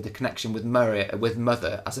obsession with the connection with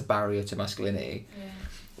mother as a barrier to masculinity,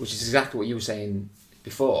 which is exactly what you were saying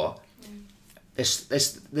before.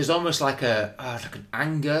 There's almost like an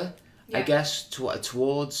anger, I guess,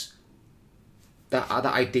 towards that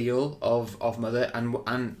ideal of mother,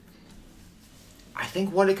 and I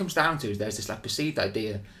think what it comes down to is there's this like perceived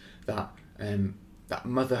idea that that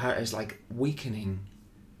mother is like weakening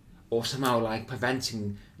or somehow like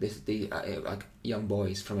preventing the like young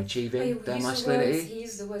boys from achieving their He masculinity.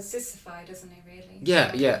 uses the word sissified, doesn't he? Really?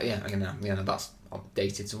 Yeah. You know, that's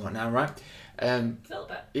updated somewhat now, right? A little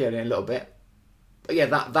bit. Yeah, a little bit. But yeah,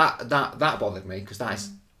 that bothered me because that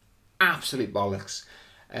is absolute bollocks.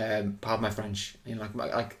 Pardon my French. You know,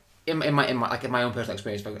 like in my own personal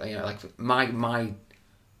experience, but you know, like my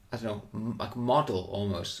I don't know, like model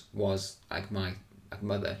almost was like my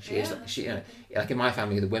mother. She is she, you know, like in my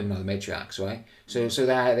family, the women are the matriarchs, right? So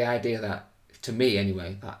the idea that, to me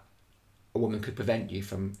anyway, that a woman could prevent you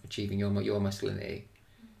from achieving your masculinity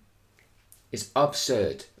is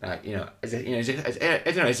absurd. Like, you know, I don't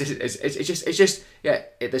know. It's just yeah.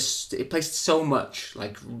 It placed so much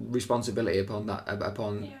like responsibility upon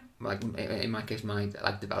like in my case my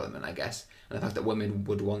like development, I guess, and the fact that women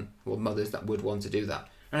would want, or mothers that would want to do that.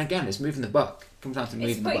 And again, it's moving the buck. It comes down to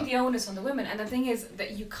moving the buck. It's putting the onus on the women, and the thing is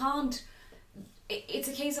that you can't. It's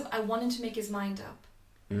a case of I want him to make his mind up.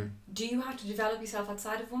 Do you have to develop yourself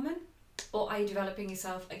outside of women, or are you developing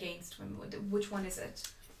yourself against women? Which one is it?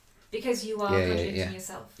 Because you are contradicting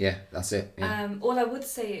yourself. Yeah, that's it. Yeah. All I would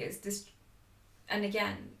say is this, and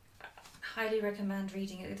again, highly recommend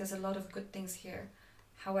reading it. There's a lot of good things here.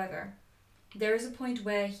 However, there is a point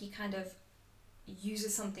where he kind of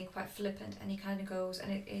uses something quite flippant, and he kind of goes,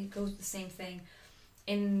 and it goes the same thing.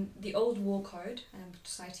 In the old war code, and I'm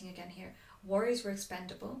citing again here, warriors were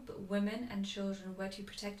expendable, but women and children were to be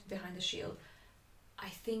protected behind the shield. I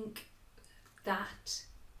think that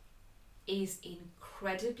is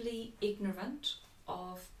incredibly ignorant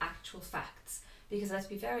of actual facts, because let's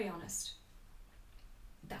be very honest,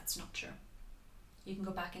 that's not true. You can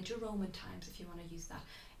go back into Roman times if you want to use that.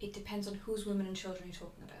 It depends on whose women and children you're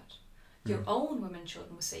talking about. Your own women and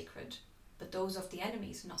children were sacred, but those of the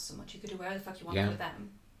enemies, not so much. You could do whatever the fuck you wanted with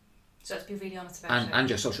them. So let's be really honest about it. And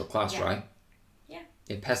your social class, right? Yeah.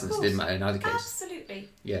 Yeah, peasants didn't matter in either case. Absolutely.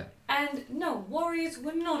 Yeah. And no, warriors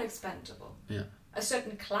were not expendable. Yeah. A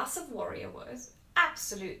certain class of warrior was,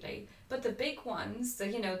 absolutely. But the big ones,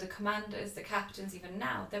 the commanders, the captains, even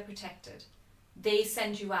now, they're protected. They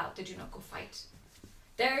send you out, they do not go fight.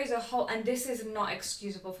 There is a whole, and this is not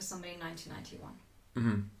excusable for somebody in 1991.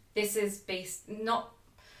 Mm-hmm. This is based, not,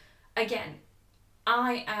 again,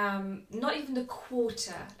 I am not even the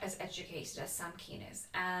quarter as educated as Sam Keen is,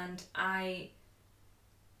 and I'm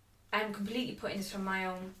completely putting this from my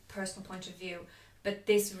own personal point of view, but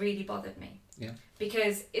this really bothered me. Yeah.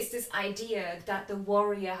 Because it's this idea that the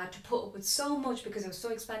warrior had to put up with so much because it was so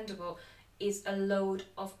expendable is a load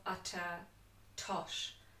of utter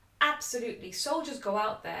tosh. Absolutely. Soldiers go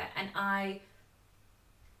out there, and I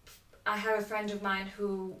have a friend of mine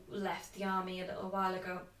who left the army a little while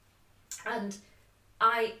ago, and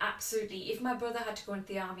I absolutely, if my brother had to go into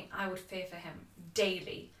the army, I would fear for him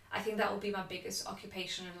daily. I think that would be my biggest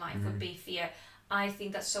occupation in life, would be fear. I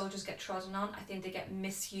think that soldiers get trodden on. I think they get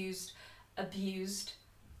misused, abused,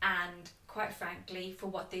 and quite frankly, for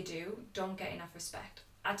what they do, don't get enough respect.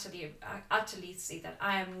 I utterly see that.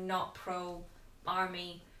 I am not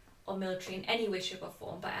pro-army or military in any way, shape or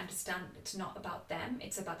form, but I understand it's not about them,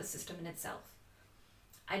 it's about the system in itself.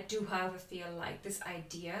 I do, however, feel like this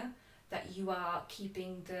idea that you are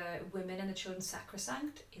keeping the women and the children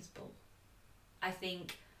sacrosanct is bull. I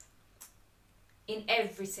think in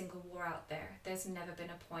every single war out there, there's never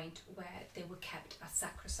been a point where they were kept as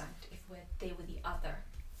sacrosanct if they were the other.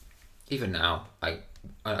 Even now, I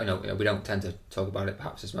know we don't tend to talk about it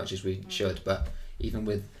perhaps as much as we should, but even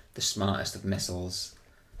with the smartest of missiles,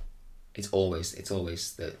 it's always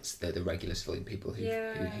the regular civilian people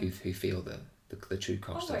who feel the true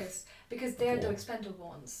cost always, because they're the expendable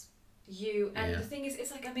ones. The thing is,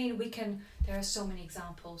 it's like, I mean, there are so many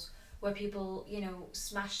examples where people,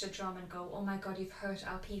 smash the drum and go, oh my God, you've hurt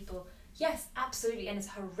our people. Yes, absolutely, and it's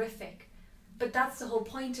horrific. But that's the whole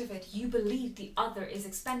point of it. You believe the other is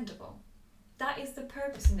expendable. That is the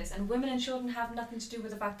purpose in this. And women and children have nothing to do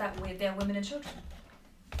with the fact that they're women and children.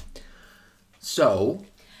 So,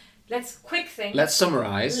 let's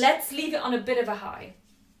summarise. Let's leave it on a bit of a high,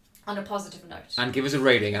 on a positive note. And give us a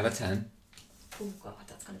rating out of 10. Oh God,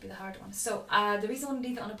 that's going to be the hard one. So the reason I want to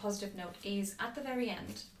leave it on a positive note is at the very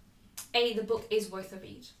end, the book is worth a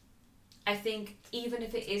read. I think even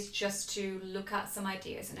if it is just to look at some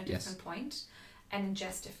ideas in a different point and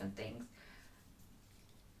ingest different things.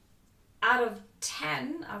 Out of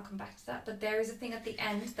 10, I'll come back to that, but there is a thing at the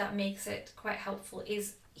end that makes it quite helpful,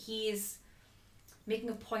 is he is making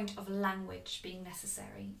a point of language being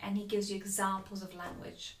necessary, and he gives you examples of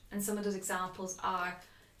language, and some of those examples are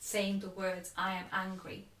saying the words I am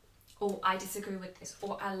angry, or I disagree with this,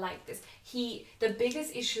 or I like this. The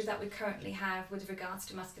biggest issue that we currently have with regards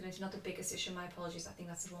to masculinity, not the biggest issue, my apologies, I think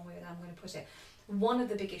that's the wrong way that I'm going to put it. One of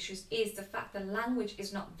the big issues is the fact that language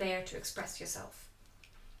is not there to express yourself.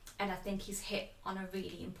 And I think he's hit on a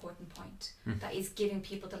really important point, that is giving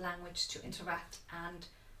people the language to interact and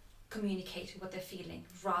communicate what they're feeling,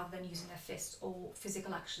 rather than using their fists or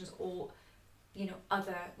physical actions or, you know,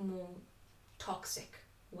 other more toxic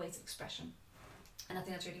ways of expression. And I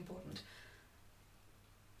think that's really important.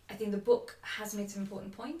 I think the book has made some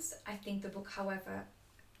important points. I think the book, however,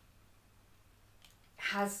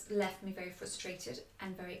 has left me very frustrated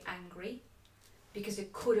and very angry, because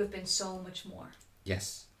it could have been so much more.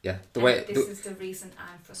 Yes. Yeah. This is the reason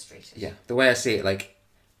I'm frustrated. Yeah. The way I see it, like,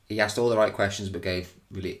 he asked all the right questions but gave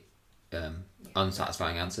really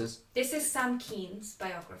unsatisfying answers. This is Sam Keen's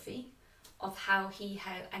biography of how he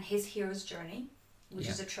had, and his hero's journey, which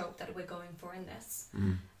is a trope that we're going for in this,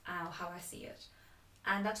 how I see it.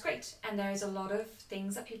 And that's great. And there's a lot of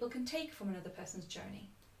things that people can take from another person's journey.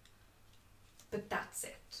 But that's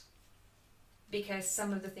it. Because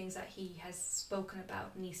some of the things that he has spoken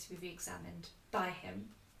about needs to be re-examined by him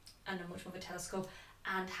under much more of a telescope,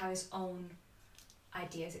 and how his own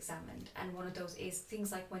ideas examined. And one of those is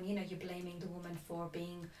things like when, you know, you're blaming the woman for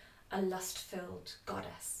being a lust-filled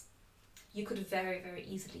goddess. You could very, very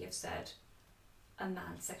easily have said a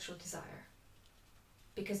man's sexual desire,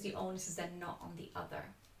 because the onus is then not on the other.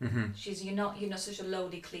 You're not such a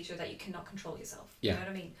lowly creature that you cannot control yourself. You know what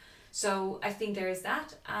I mean? So I think there is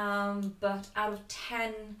that. But out of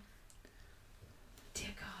 10, dear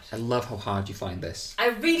God, I love how hard you find this. I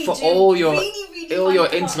really for do. all your really all your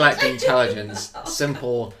intellect and intelligence,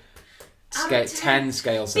 simple 10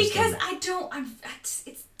 scale system. Because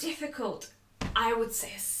it's difficult. I would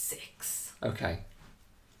say a 6. Okay.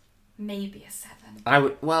 Maybe a 7. I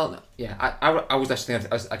was actually thinking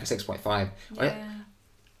like a 6.5. Yeah.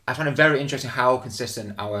 I found it very interesting how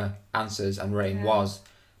consistent our answers and rating was,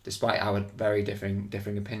 despite our very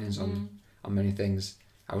differing opinions on many things.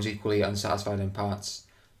 I was equally unsatisfied in parts,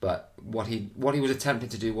 but what he was attempting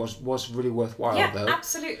to do was really worthwhile. Though.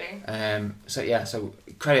 Absolutely. So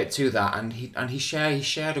credit to that, and he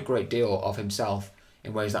shared a great deal of himself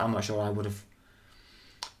in ways that I'm not sure I would have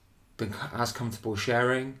been as comfortable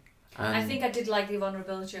sharing. I think I did like the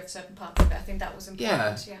vulnerability of certain parts of it. I think that was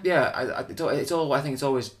important. It's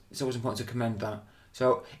always important to commend that.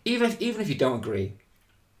 So even if you don't agree,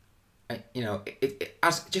 you know, it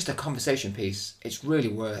as just a conversation piece, it's really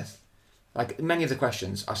worth. Like, many of the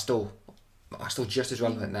questions are still just as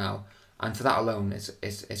relevant now, and for that alone,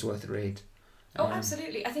 it's worth the read.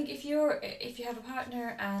 Absolutely. I think if you have a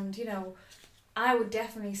partner, and, you know, I would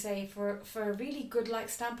definitely say for a really good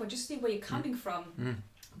standpoint, just see where you're coming from.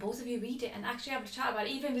 Both of you read it and actually have a chat about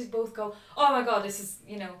it, even if you both go, oh my god, this is,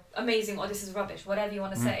 you know, amazing, or this is rubbish, whatever you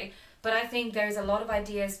want to say. But I think there's a lot of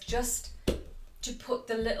ideas just to put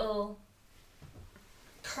the little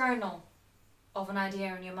kernel of an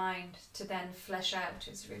idea in your mind to then flesh out.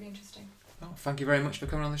 It's really interesting. Oh, thank you very much for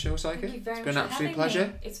coming on the show, Saiqa. Thank you very It's much been an absolute pleasure.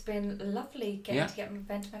 Me. It's been lovely getting to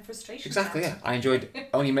vent my frustrations. Exactly, yeah. I enjoyed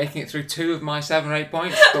only making it through 2 of my 7 or 8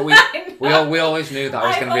 points, but we always knew that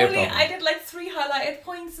was going to be a problem. I did like 3 highlighted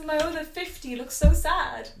points, and my other 50 looks so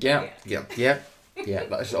sad. Yeah.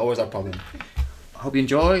 That's always our problem. I hope you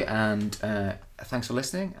enjoy, and thanks for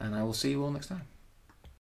listening, and I will see you all next time.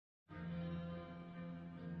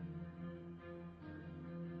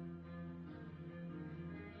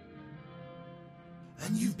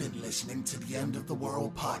 And you've been listening to the End of the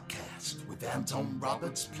World podcast with Anton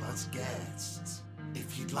Roberts plus guests.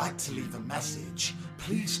 If you'd like to leave a message,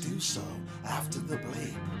 please do so after the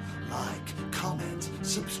bleep. Like, comment,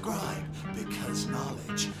 subscribe, because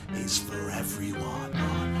knowledge is for everyone.